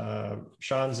questions.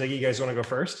 Sean, Ziggy, you guys want to go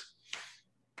first?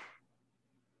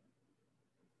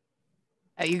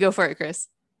 You go for it, Chris.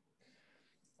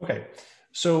 Okay.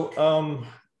 So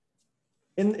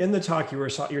in the talk, you're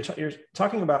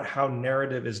talking about how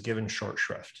narrative is given short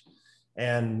shrift,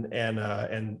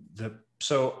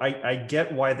 so I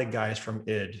get why the guys from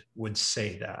id would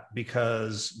say that,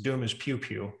 because Doom is pew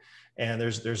pew, and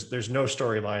there's no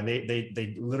storyline.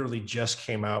 They literally just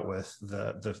came out with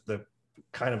the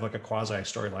kind of like a quasi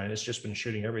storyline. It's just been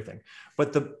shooting everything.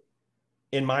 But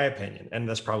in my opinion, and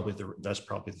that's probably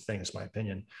the thing, it's my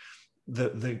opinion,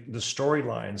 the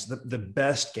storylines, the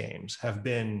best games have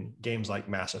been games like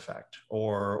Mass Effect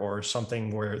or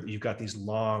something where you've got these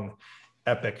long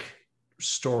epic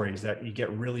stories that you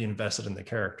get really invested in the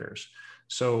characters.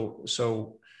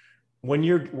 So when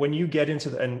you get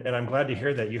into and I'm glad to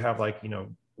hear that you have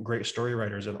great story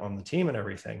writers on the team and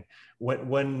everything.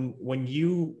 When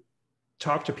you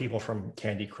talk to people from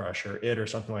Candy Crush or id or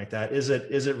something like that, is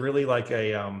it really like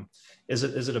is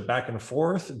it a back and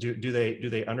forth? Do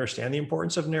they understand the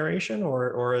importance of narration,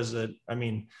 or is it? I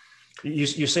mean,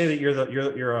 you say that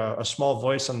you're a small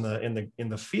voice in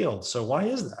the field. So why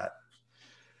is that?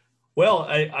 Well,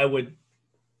 I would.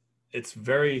 It's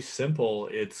very simple.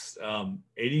 It's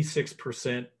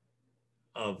 86%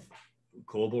 of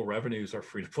global revenues are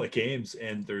free-to-play games,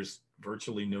 and there's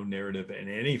virtually no narrative in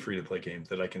any free-to-play game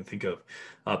that I can think of.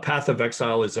 Path of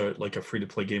Exile is a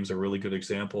free-to-play game, is a really good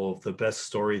example of the best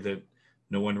story that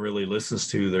no one really listens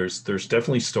to. There's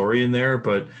definitely story in there,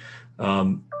 but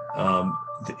the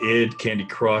id, Candy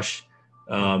Crush,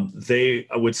 they,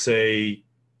 I would say,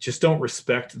 just don't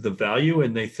respect the value,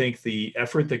 and they think the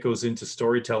effort that goes into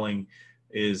storytelling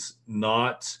is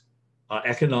not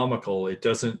economical. It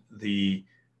doesn't, the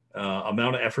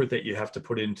amount of effort that you have to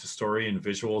put into story and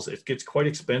visuals. It gets quite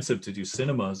expensive to do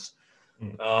cinemas,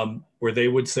 where they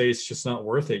would say it's just not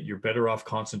worth it. You're better off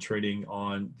concentrating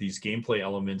on these gameplay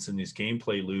elements and these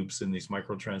gameplay loops and these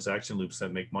microtransaction loops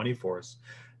that make money for us.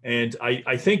 And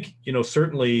I think,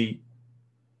 certainly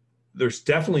there's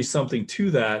definitely something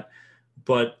to that,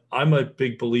 but I'm a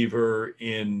big believer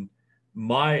in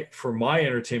for my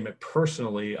entertainment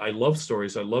personally. I love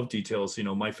stories. I love details. One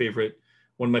of my favorite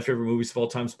movies of all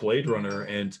time is Blade Runner.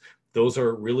 And those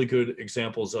are really good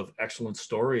examples of excellent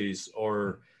stories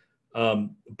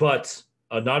but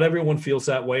not everyone feels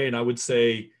that way. And I would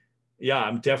say, yeah,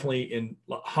 I'm definitely in.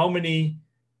 How many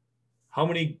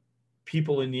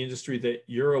people in the industry that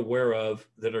you're aware of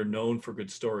that are known for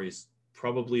good stories?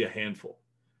 Probably a handful.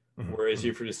 Whereas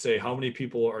if you're to say how many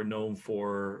people are known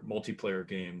for multiplayer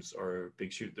games or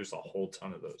big shoot, there's a whole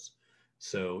ton of those.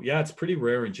 So yeah, it's pretty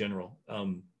rare in general.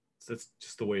 So that's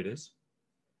just the way it is.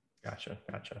 Gotcha.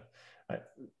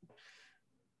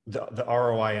 The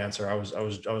ROI answer, I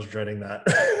was dreading that.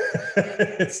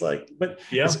 It's like, but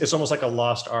yeah, it's almost like a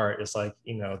lost art. It's like,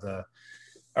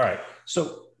 all right.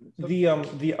 So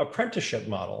the apprenticeship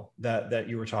model that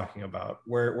you were talking about,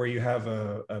 where you have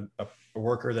a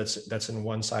worker that's in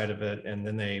one side of it, and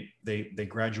then they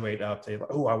graduate up.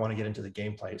 I want to get into the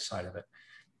gameplay side of it.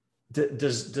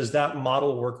 Does that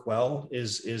model work well?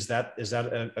 Is that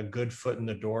a good foot in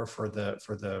the door for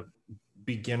the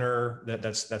beginner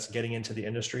that's getting into the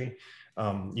industry?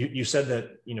 You said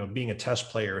that being a test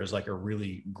player is like a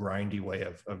really grindy way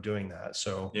of doing that.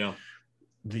 So yeah,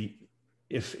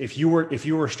 if you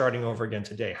were starting over again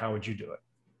today, how would you do it?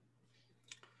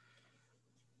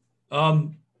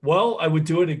 Well, I would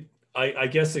do it. I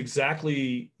guess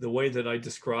exactly the way that I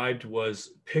described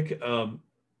was pick I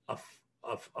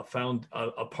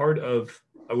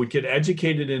would get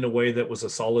educated in a way that was a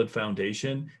solid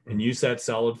foundation, and use that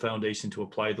solid foundation to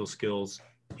apply those skills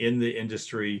in the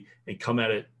industry and come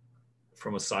at it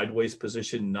from a sideways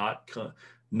position, not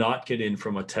get in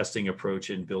from a testing approach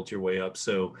and build your way up.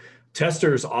 So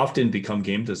testers often become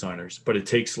game designers, but it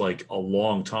takes like a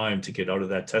long time to get out of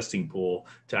that testing pool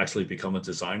to actually become a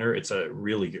designer. It's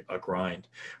really a grind,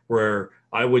 where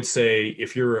I would say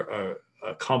if you're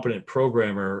a competent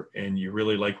programmer and you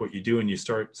really like what you do and you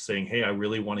start saying, hey, I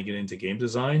really want to get into game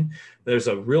design, there's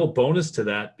a real bonus to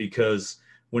that, because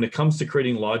when it comes to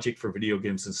creating logic for video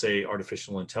games and say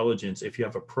artificial intelligence, if you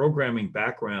have a programming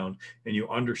background and you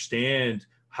understand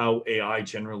how AI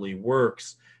generally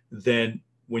works, then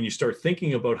when you start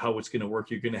thinking about how it's going to work,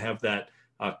 you're going to have that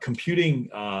computing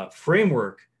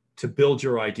framework to build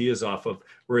your ideas off of.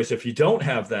 Whereas if you don't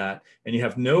have that and you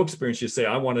have no experience, you say,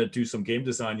 I want to do some game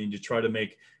design, and you try to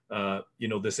make,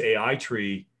 this AI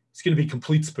tree, it's going to be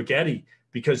complete spaghetti,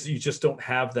 because you just don't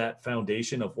have that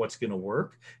foundation of what's going to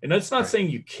work. And that's not saying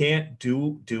you can't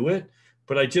do it,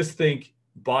 but I just think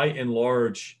by and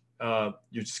large,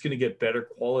 you're just going to get better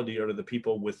quality out of the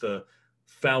people with the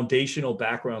foundational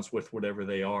backgrounds with whatever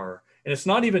they are. And it's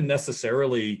not even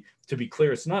necessarily, to be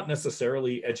clear, it's not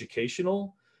necessarily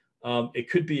educational. It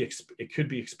could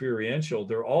be experiential.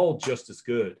 They're all just as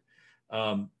good.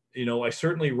 I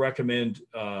certainly recommend,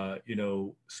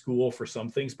 school for some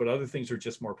things, but other things are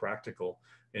just more practical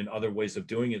and other ways of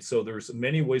doing it. So there's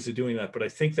many ways of doing that. But I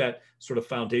think that sort of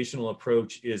foundational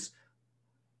approach is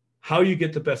how you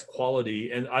get the best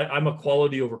quality. And I'm a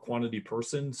quality over quantity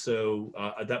person. So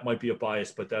that might be a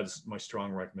bias, but that's my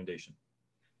strong recommendation.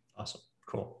 Awesome.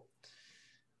 Cool.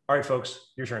 All right,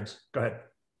 folks, your turns. Go ahead.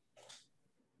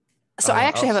 So I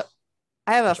actually have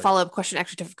a follow-up question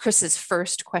actually to Chris's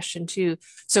first question too.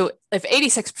 So if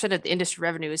 86% of the industry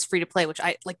revenue is free to play, which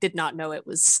I did not know it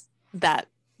was that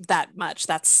much,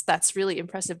 that's really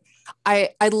impressive.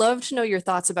 I'd love to know your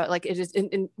thoughts about it is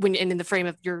in the frame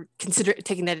of you're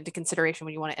taking that into consideration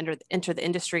when you want to enter the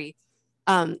industry.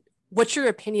 What's your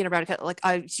opinion about it?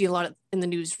 I see a lot in the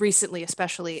news recently,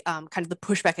 especially kind of the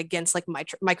pushback against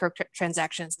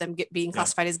microtransactions, them being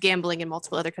classified as gambling in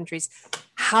multiple other countries.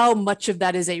 How much of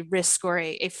that is a risk or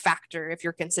a factor if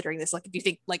you're considering this? Do you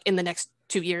think in the next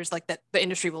 2 years, that the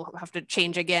industry will have to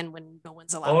change again when no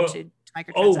one's allowed to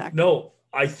microtransact? Oh, no,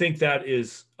 I think that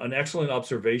is an excellent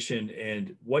observation.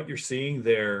 And what you're seeing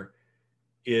there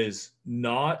is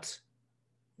not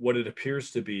what it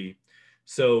appears to be.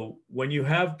 So when you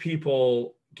have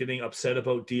people getting upset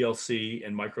about DLC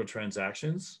and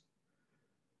microtransactions,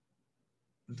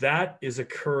 that is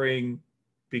occurring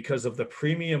because of the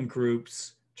premium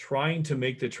groups trying to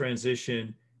make the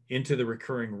transition into the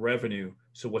recurring revenue.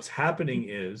 So what's happening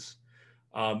is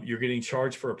you're getting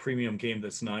charged for a premium game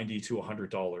that's $90 to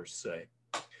 $100, say.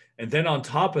 And then on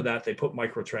top of that, they put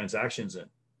microtransactions in.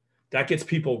 That gets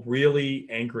people really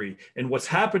angry. And what's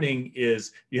happening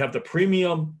is you have the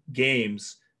premium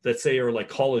games that say are like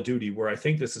Call of Duty, where I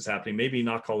think this is happening, maybe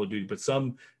not Call of Duty, but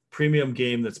some premium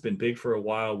game that's been big for a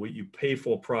while where you pay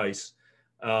full price.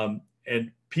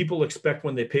 And people expect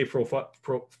when they pay for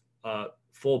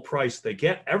full price, they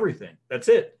get everything. That's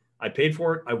it. I paid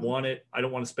for it. I want it. I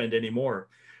don't want to spend any more.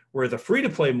 Where the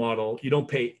free-to-play model, you don't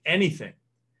pay anything.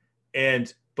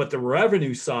 But the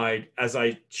revenue side, as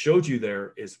I showed you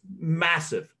there, is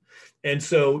massive. And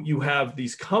so you have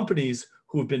these companies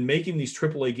who have been making these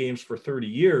AAA games for 30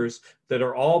 years that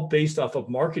are all based off of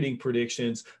marketing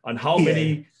predictions on how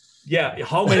many,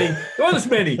 there's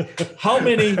many,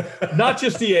 not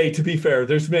just EA, to be fair,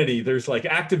 there's many. There's like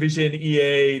Activision,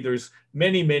 EA, there's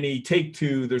many,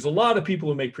 Take-Two. There's a lot of people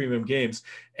who make premium games.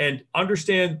 And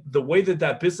understand the way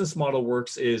that business model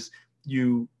works is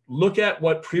you look at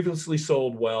what previously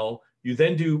sold well. You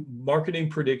then do marketing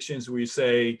predictions where you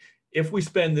say, if we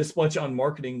spend this much on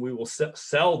marketing, we will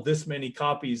sell this many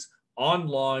copies on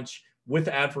launch with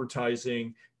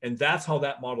advertising. And that's how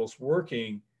that model's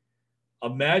working.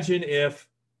 Imagine if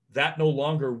that no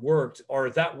longer worked, or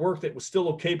if that worked, it was still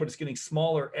okay, but it's getting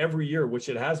smaller every year, which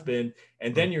it has been.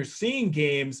 And then you're seeing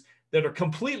games that are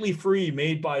completely free,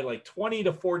 made by like 20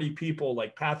 to 40 people,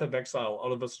 like Path of Exile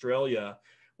out of Australia,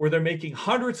 where they're making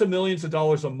hundreds of millions of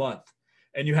dollars a month.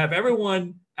 And you have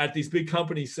everyone at these big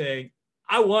companies saying,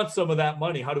 I want some of that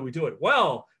money. How do we do it?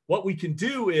 Well, what we can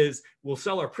do is we'll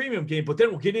sell our premium game, but then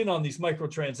we'll get in on these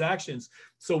microtransactions.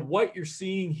 So what you're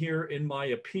seeing here, in my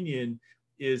opinion,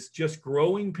 is just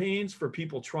growing pains for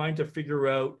people trying to figure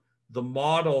out the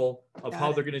model of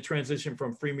how they're going to transition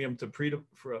from freemium to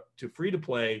free to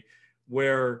play,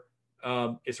 where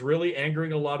it's really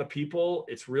angering a lot of people.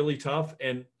 It's really tough.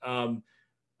 And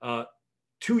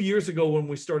 2 years ago, when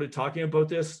we started talking about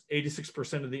this,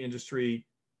 86% of the industry,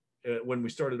 when we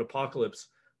started Apocalypse,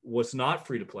 was not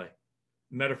free to play.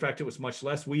 Matter of fact, it was much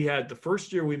less. We had the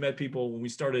first year we met people when we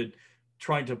started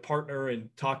trying to partner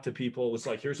and talk to people, it was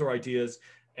like, here's our ideas.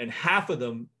 And half of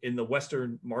them in the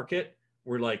Western market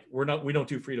were like, we don't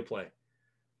do free to play.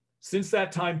 Since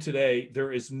that time today,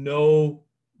 there is no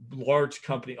large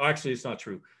company. Actually, it's not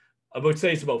true. I would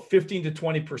say it's about 15 to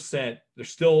 20%. There's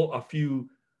still a few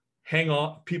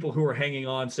people who are hanging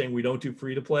on saying we don't do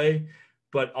free to play,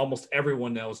 but almost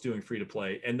everyone now is doing free to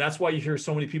play. And that's why you hear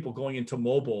so many people going into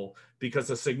mobile, because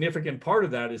a significant part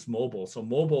of that is mobile. So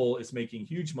mobile is making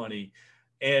huge money.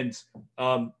 And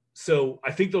so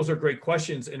I think those are great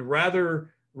questions. And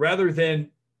rather than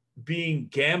being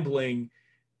gambling,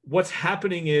 what's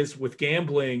happening is with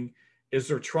gambling is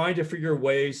they're trying to figure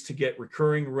ways to get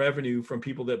recurring revenue from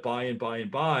people that buy and buy and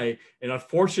buy. And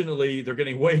unfortunately, they're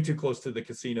getting way too close to the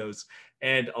casinos.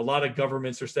 And a lot of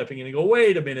governments are stepping in and go,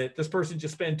 wait a minute, this person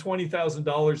just spent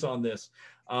 $20,000 on this.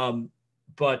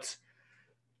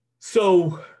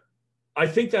 So I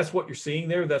think that's what you're seeing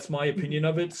there. That's my opinion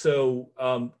of it. So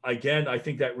again, I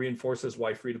think that reinforces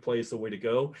why free to play is the way to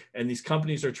go. And these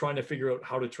companies are trying to figure out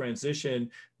how to transition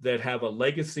that have a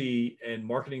legacy and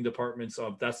marketing departments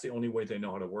of that's the only way they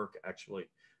know how to work, actually.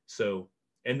 So,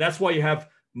 and that's why you have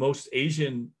most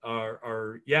Asian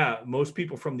most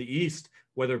people from the East,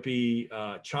 whether it be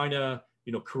China,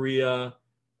 Korea,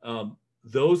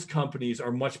 those companies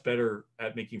are much better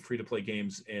at making free-to-play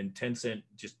games, and Tencent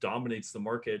just dominates the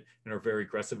market and are very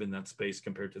aggressive in that space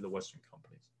compared to the Western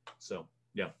companies. So,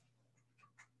 yeah.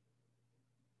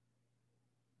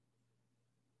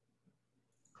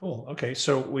 Cool. Okay,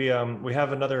 so we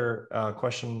have another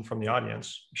question from the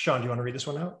audience. Sean, do you want to read this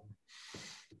one out?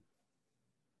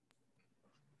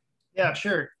 Yeah,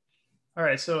 sure. All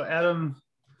right, so Adam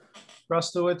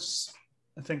Rostowitz,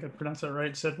 I think I pronounced that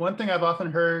right, said, one thing I've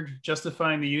often heard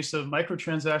justifying the use of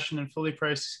microtransaction in fully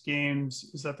priced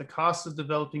games is that the cost of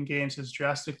developing games has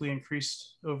drastically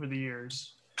increased over the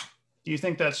years. Do you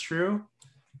think that's true?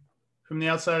 From the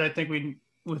outside, I think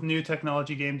with new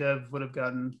technology, game dev would have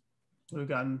gotten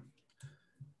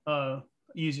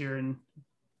easier. And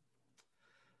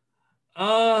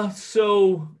what's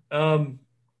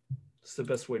the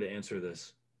best way to answer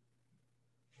this?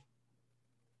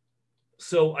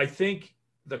 So I think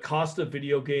the cost of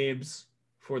video games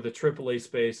for the AAA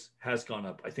space has gone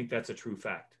up. I think that's a true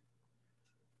fact.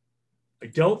 I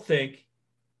don't think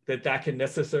that can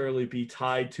necessarily be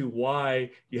tied to why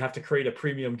you have to create a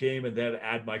premium game and then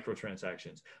add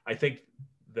microtransactions. I think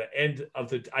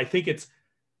I think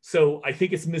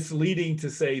it's misleading to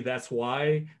say that's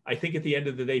why. I think at the end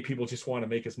of the day, people just want to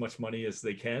make as much money as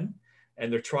they can,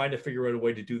 and they're trying to figure out a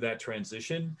way to do that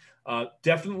transition.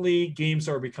 Definitely games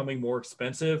are becoming more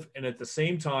expensive. And at the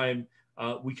same time,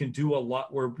 we can do a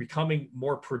lot. We're becoming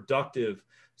more productive.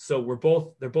 So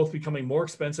they're both becoming more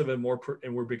expensive and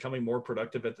we're becoming more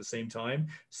productive at the same time.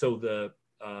 So the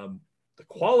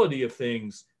quality of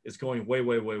things is going way,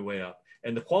 way, way, way up.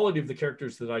 And the quality of the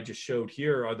characters that I just showed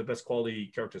here are the best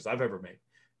quality characters I've ever made,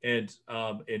 and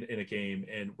in a game,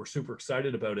 and we're super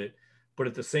excited about it. But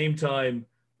at the same time,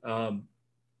 I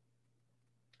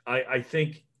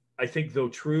think though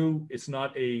true, it's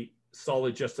not a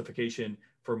solid justification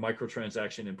for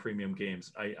microtransaction in premium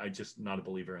games. I just not a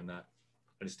believer in that.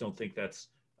 I just don't think that's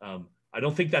I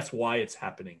don't think that's why it's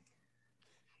happening.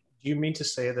 Do you mean to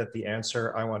say that the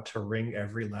answer, I want to wring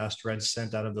every last red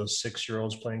cent out of those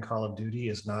 6-year-olds playing Call of Duty,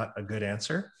 is not a good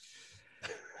answer?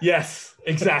 Yes,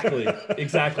 exactly,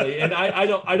 exactly. And I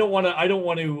don't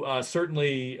want to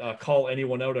certainly call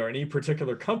anyone out or any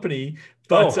particular company.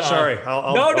 But sorry.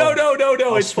 No.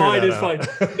 It's fine. It's out.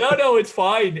 fine. No, it's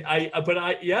fine.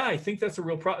 I think that's a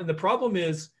real problem. And the problem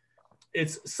is,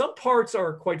 it's some parts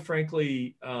are, quite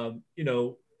frankly,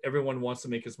 everyone wants to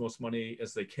make as most money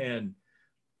as they can.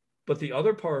 But the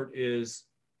other part is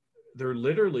they're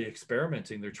literally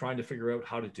experimenting. They're trying to figure out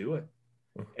how to do it.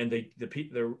 And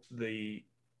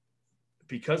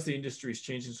because the industry is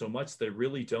changing so much, they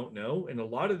really don't know. And a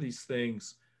lot of these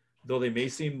things, though they may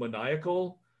seem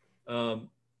maniacal,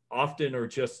 often are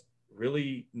just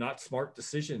really not smart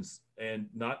decisions and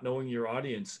not knowing your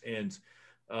audience. And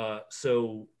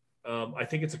so I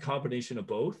think it's a combination of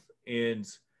both. And,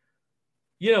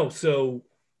 so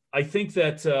I think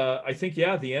that,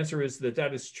 the answer is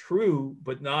that is true,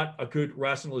 but not a good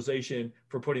rationalization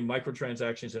for putting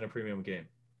microtransactions in a premium game.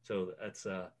 So that's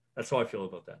how I feel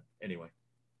about that. Anyway.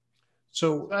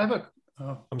 So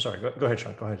I'm sorry. Go ahead,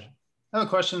 Sean. Go ahead. I have a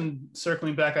question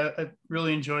circling back. I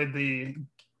really enjoyed the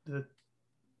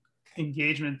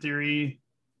engagement theory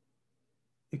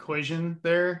equation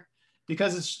there,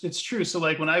 because it's true. So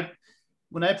like when I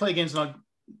play games, and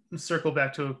I'll circle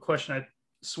back to a question I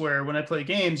swear, when I play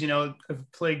games,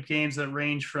 I've played games that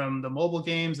range from the mobile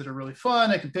games that are really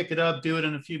fun. I can pick it up, do it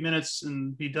in a few minutes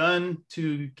and be done,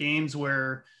 to games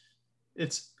where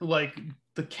it's like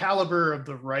the caliber of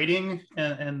the writing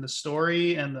and the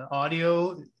story and the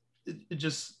audio.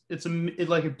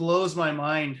 It blows my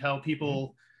mind how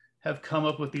people have come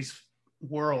up with these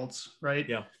worlds, right?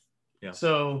 Yeah.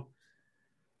 So,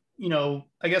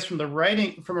 I guess from a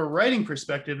writing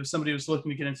perspective, if somebody was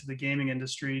looking to get into the gaming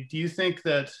industry, do you think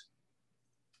that,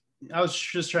 I was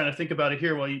just trying to think about it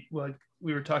here while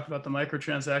we were talking about the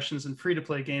microtransactions and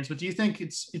free-to-play games, but do you think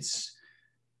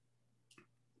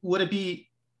would it be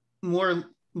more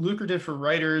lucrative for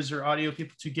writers or audio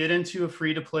people to get into a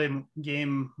free-to-play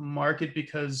game market,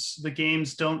 because the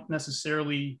games don't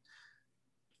necessarily,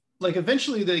 like,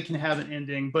 eventually they can have an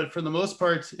ending, but for the most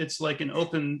part, it's like an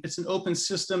open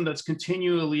system that's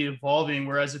continually evolving.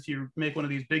 Whereas if you make one of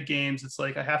these big games, it's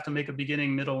like, I have to make a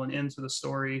beginning, middle, and end to the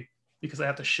story because I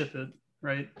have to ship it,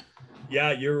 right?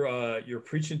 Yeah, you're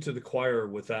preaching to the choir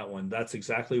with that one. That's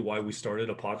exactly why we started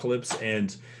Apocalypse.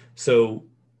 And so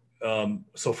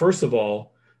first of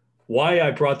all, why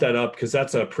I brought that up, because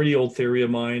that's a pretty old theory of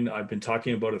mine. I've been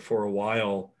talking about it for a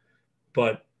while,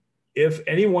 but if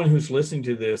anyone who's listening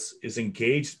to this is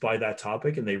engaged by that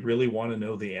topic and they really want to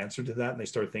know the answer to that and they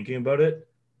start thinking about it,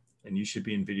 and you should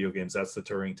be in video games. That's the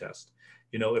Turing test.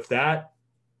 If that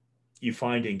you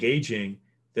find engaging,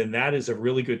 then that is a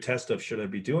really good test of, should I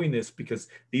be doing this? Because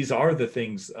these are the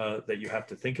things that you have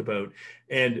to think about.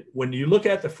 And when you look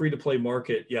at the free-to-play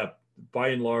market, by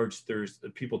and large,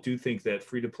 people do think that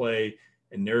free-to-play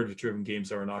and narrative-driven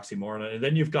games are an oxymoron. And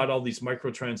then you've got all these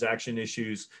microtransaction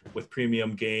issues with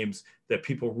premium games that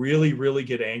people really, really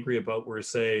get angry about, where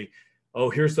say, oh,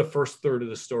 here's the first third of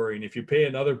the story, and if you pay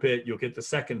another bit, you'll get the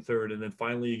second third, and then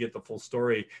finally you get the full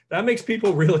story. That makes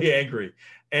people really angry.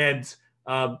 And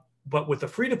but with the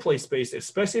free-to-play space,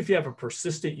 especially if you have a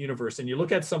persistent universe, and you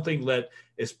look at something that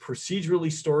is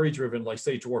procedurally story-driven, like,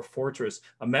 say, Dwarf Fortress,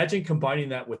 imagine combining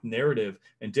that with narrative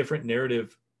and different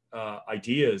narrative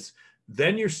ideas.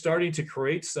 Then you're starting to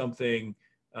create something,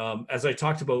 as I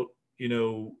talked about,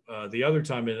 the other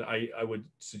time, and I would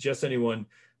suggest anyone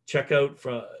check out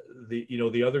from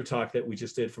the other talk that we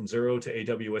just did, From Zero to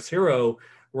AWS Hero,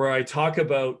 where I talk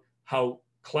about how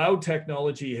cloud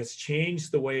technology has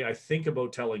changed the way I think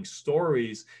about telling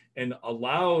stories and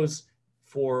allows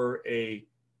for a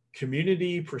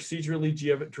community, procedurally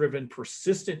driven,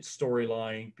 persistent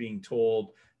storyline being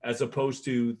told, as opposed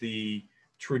to the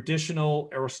traditional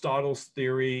Aristotle's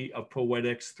theory of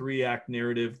poetics, 3-act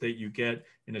narrative that you get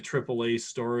in a AAA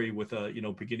story with a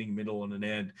beginning, middle, and an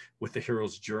end, with the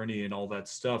hero's journey and all that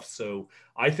stuff. So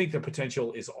I think the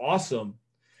potential is awesome,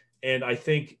 and I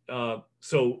think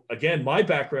so again, my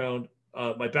background's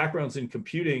in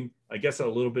computing, I guess a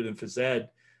little bit in phys ed,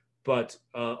 but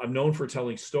I'm known for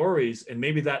telling stories, and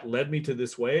maybe that led me to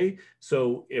this way.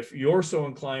 So if you're so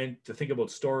inclined to think about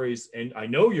stories, and I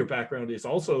know your background is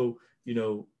also,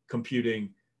 computing,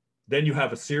 then you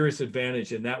have a serious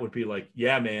advantage. And that would be like,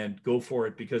 yeah, man, go for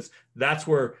it, because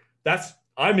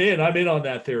I'm in on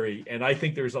that theory. And I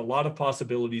think there's a lot of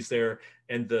possibilities there.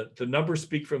 And the numbers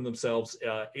speak for themselves.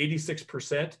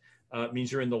 86%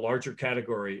 means you're in the larger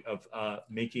category of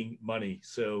making money.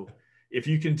 So if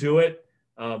you can do it,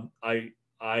 I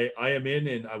am in,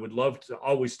 and I would love to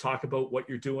always talk about what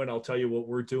you're doing. I'll tell you what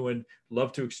we're doing.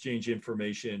 Love to exchange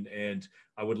information, and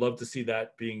I would love to see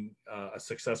that being a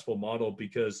successful model,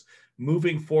 because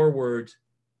moving forward,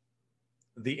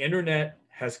 the internet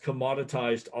has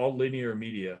commoditized all linear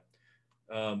media.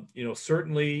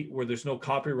 Certainly where there's no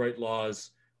copyright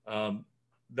laws,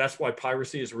 that's why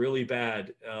piracy is really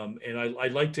bad. And I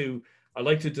like to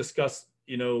discuss,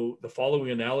 the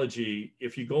following analogy.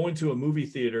 If you go into a movie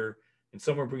theater and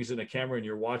someone brings in a camera and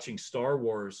you're watching Star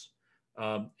Wars,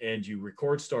 and you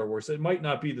record Star Wars, it might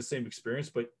not be the same experience,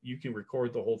 but you can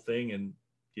record the whole thing, and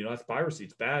that's piracy.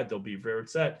 It's bad. They'll be very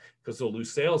upset because they'll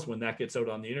lose sales when that gets out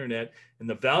on the internet, and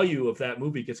the value of that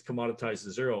movie gets commoditized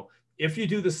to zero. If you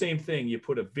do the same thing, you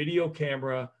put a video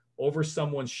camera over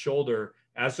someone's shoulder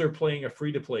as they're playing a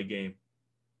free-to-play game,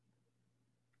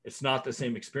 it's not the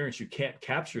same experience. You can't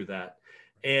capture that.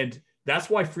 And that's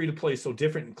why free-to-play is so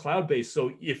different and cloud-based.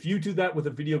 So if you do that with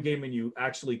a video game and you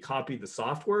actually copy the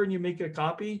software and you make a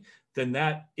copy, then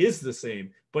that is the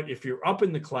same. But if you're up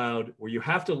in the cloud where you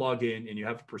have to log in and you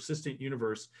have a persistent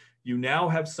universe, you now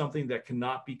have something that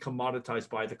cannot be commoditized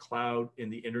by the cloud in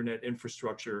the internet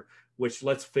infrastructure, which,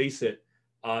 let's face it,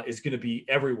 is going to be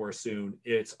everywhere soon.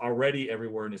 It's already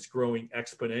everywhere, and it's growing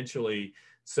exponentially.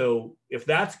 So if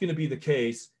that's going to be the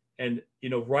case, and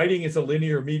writing is a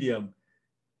linear medium,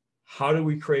 how do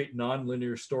we create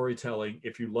non-linear storytelling?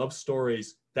 If you love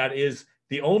stories, that is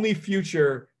the only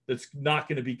future that's not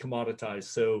going to be commoditized.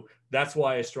 So that's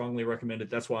why I strongly recommend it.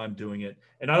 That's why I'm doing it.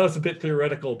 And I know it's a bit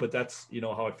theoretical, but that's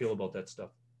how I feel about that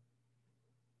stuff.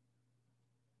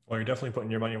 Well, you're definitely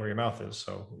putting your money where your mouth is.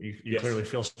 So you yes. Clearly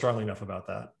feel strongly enough about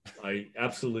that. I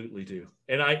absolutely do.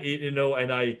 And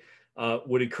I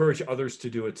would encourage others to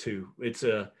do it too. It's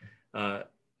I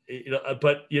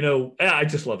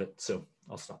just love it. So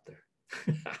I'll stop there.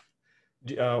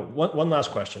 One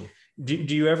last question. Do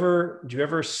you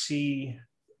ever see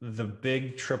the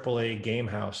big AAA game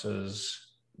houses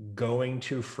going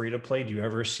to free to play? Do you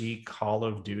ever see Call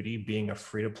of Duty being a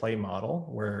free to play model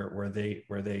where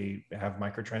they have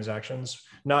microtransactions,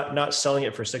 not selling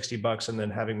it for $60 and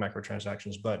then having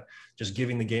microtransactions, but just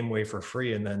giving the game away for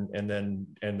free and then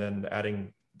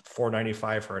adding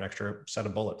 $4.95 for an extra set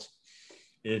of bullets?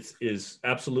 It is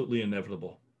absolutely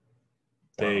inevitable.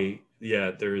 Wow.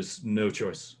 There is no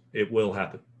choice. It will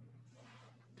happen.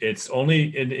 It's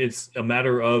a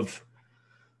matter of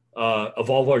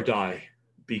evolve or die,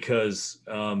 because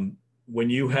when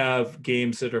you have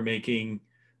games that are making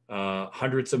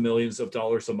hundreds of millions of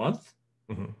dollars a month,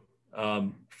 mm-hmm.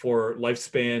 For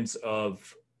lifespans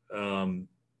of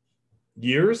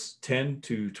years, 10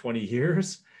 to 20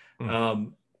 years, mm-hmm.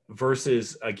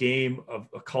 Versus a game of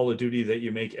a Call of Duty that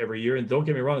you make every year. And don't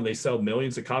get me wrong, they sell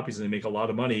millions of copies and they make a lot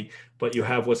of money, but you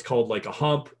have what's called like a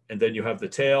hump, and then you have the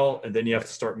tail, and then you have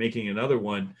to start making another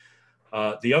one.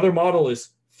 The other model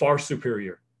is far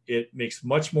superior. It makes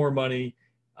much more money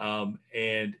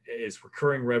and is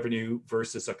recurring revenue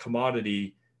versus a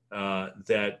commodity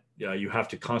that you have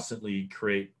to constantly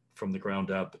create from the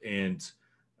ground up. And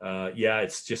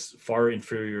it's just far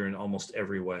inferior in almost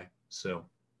every way. So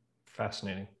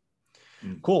fascinating.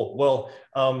 Cool. Well,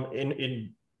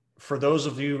 for those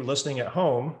of you listening at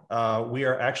home, we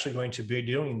are actually going to be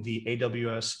doing the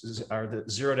AWS or the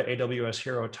Zero to AWS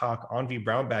Hero talk on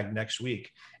vBrownBag next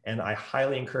week. And I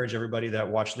highly encourage everybody that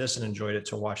watched this and enjoyed it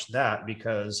to watch that,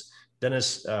 because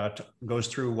Denis goes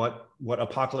through what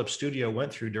Apocalypse Studio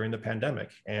went through during the pandemic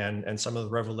and some of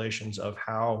the revelations of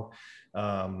how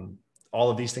all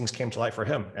of these things came to light for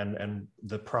him and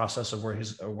the process of where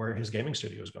his gaming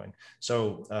studio is going.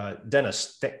 So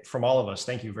Denis, from all of us,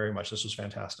 thank you very much. This was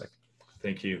fantastic.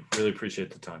 Thank you. Really appreciate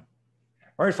the time.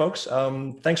 All right, folks.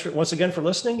 Thanks once again for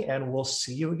listening, and we'll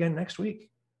see you again next week.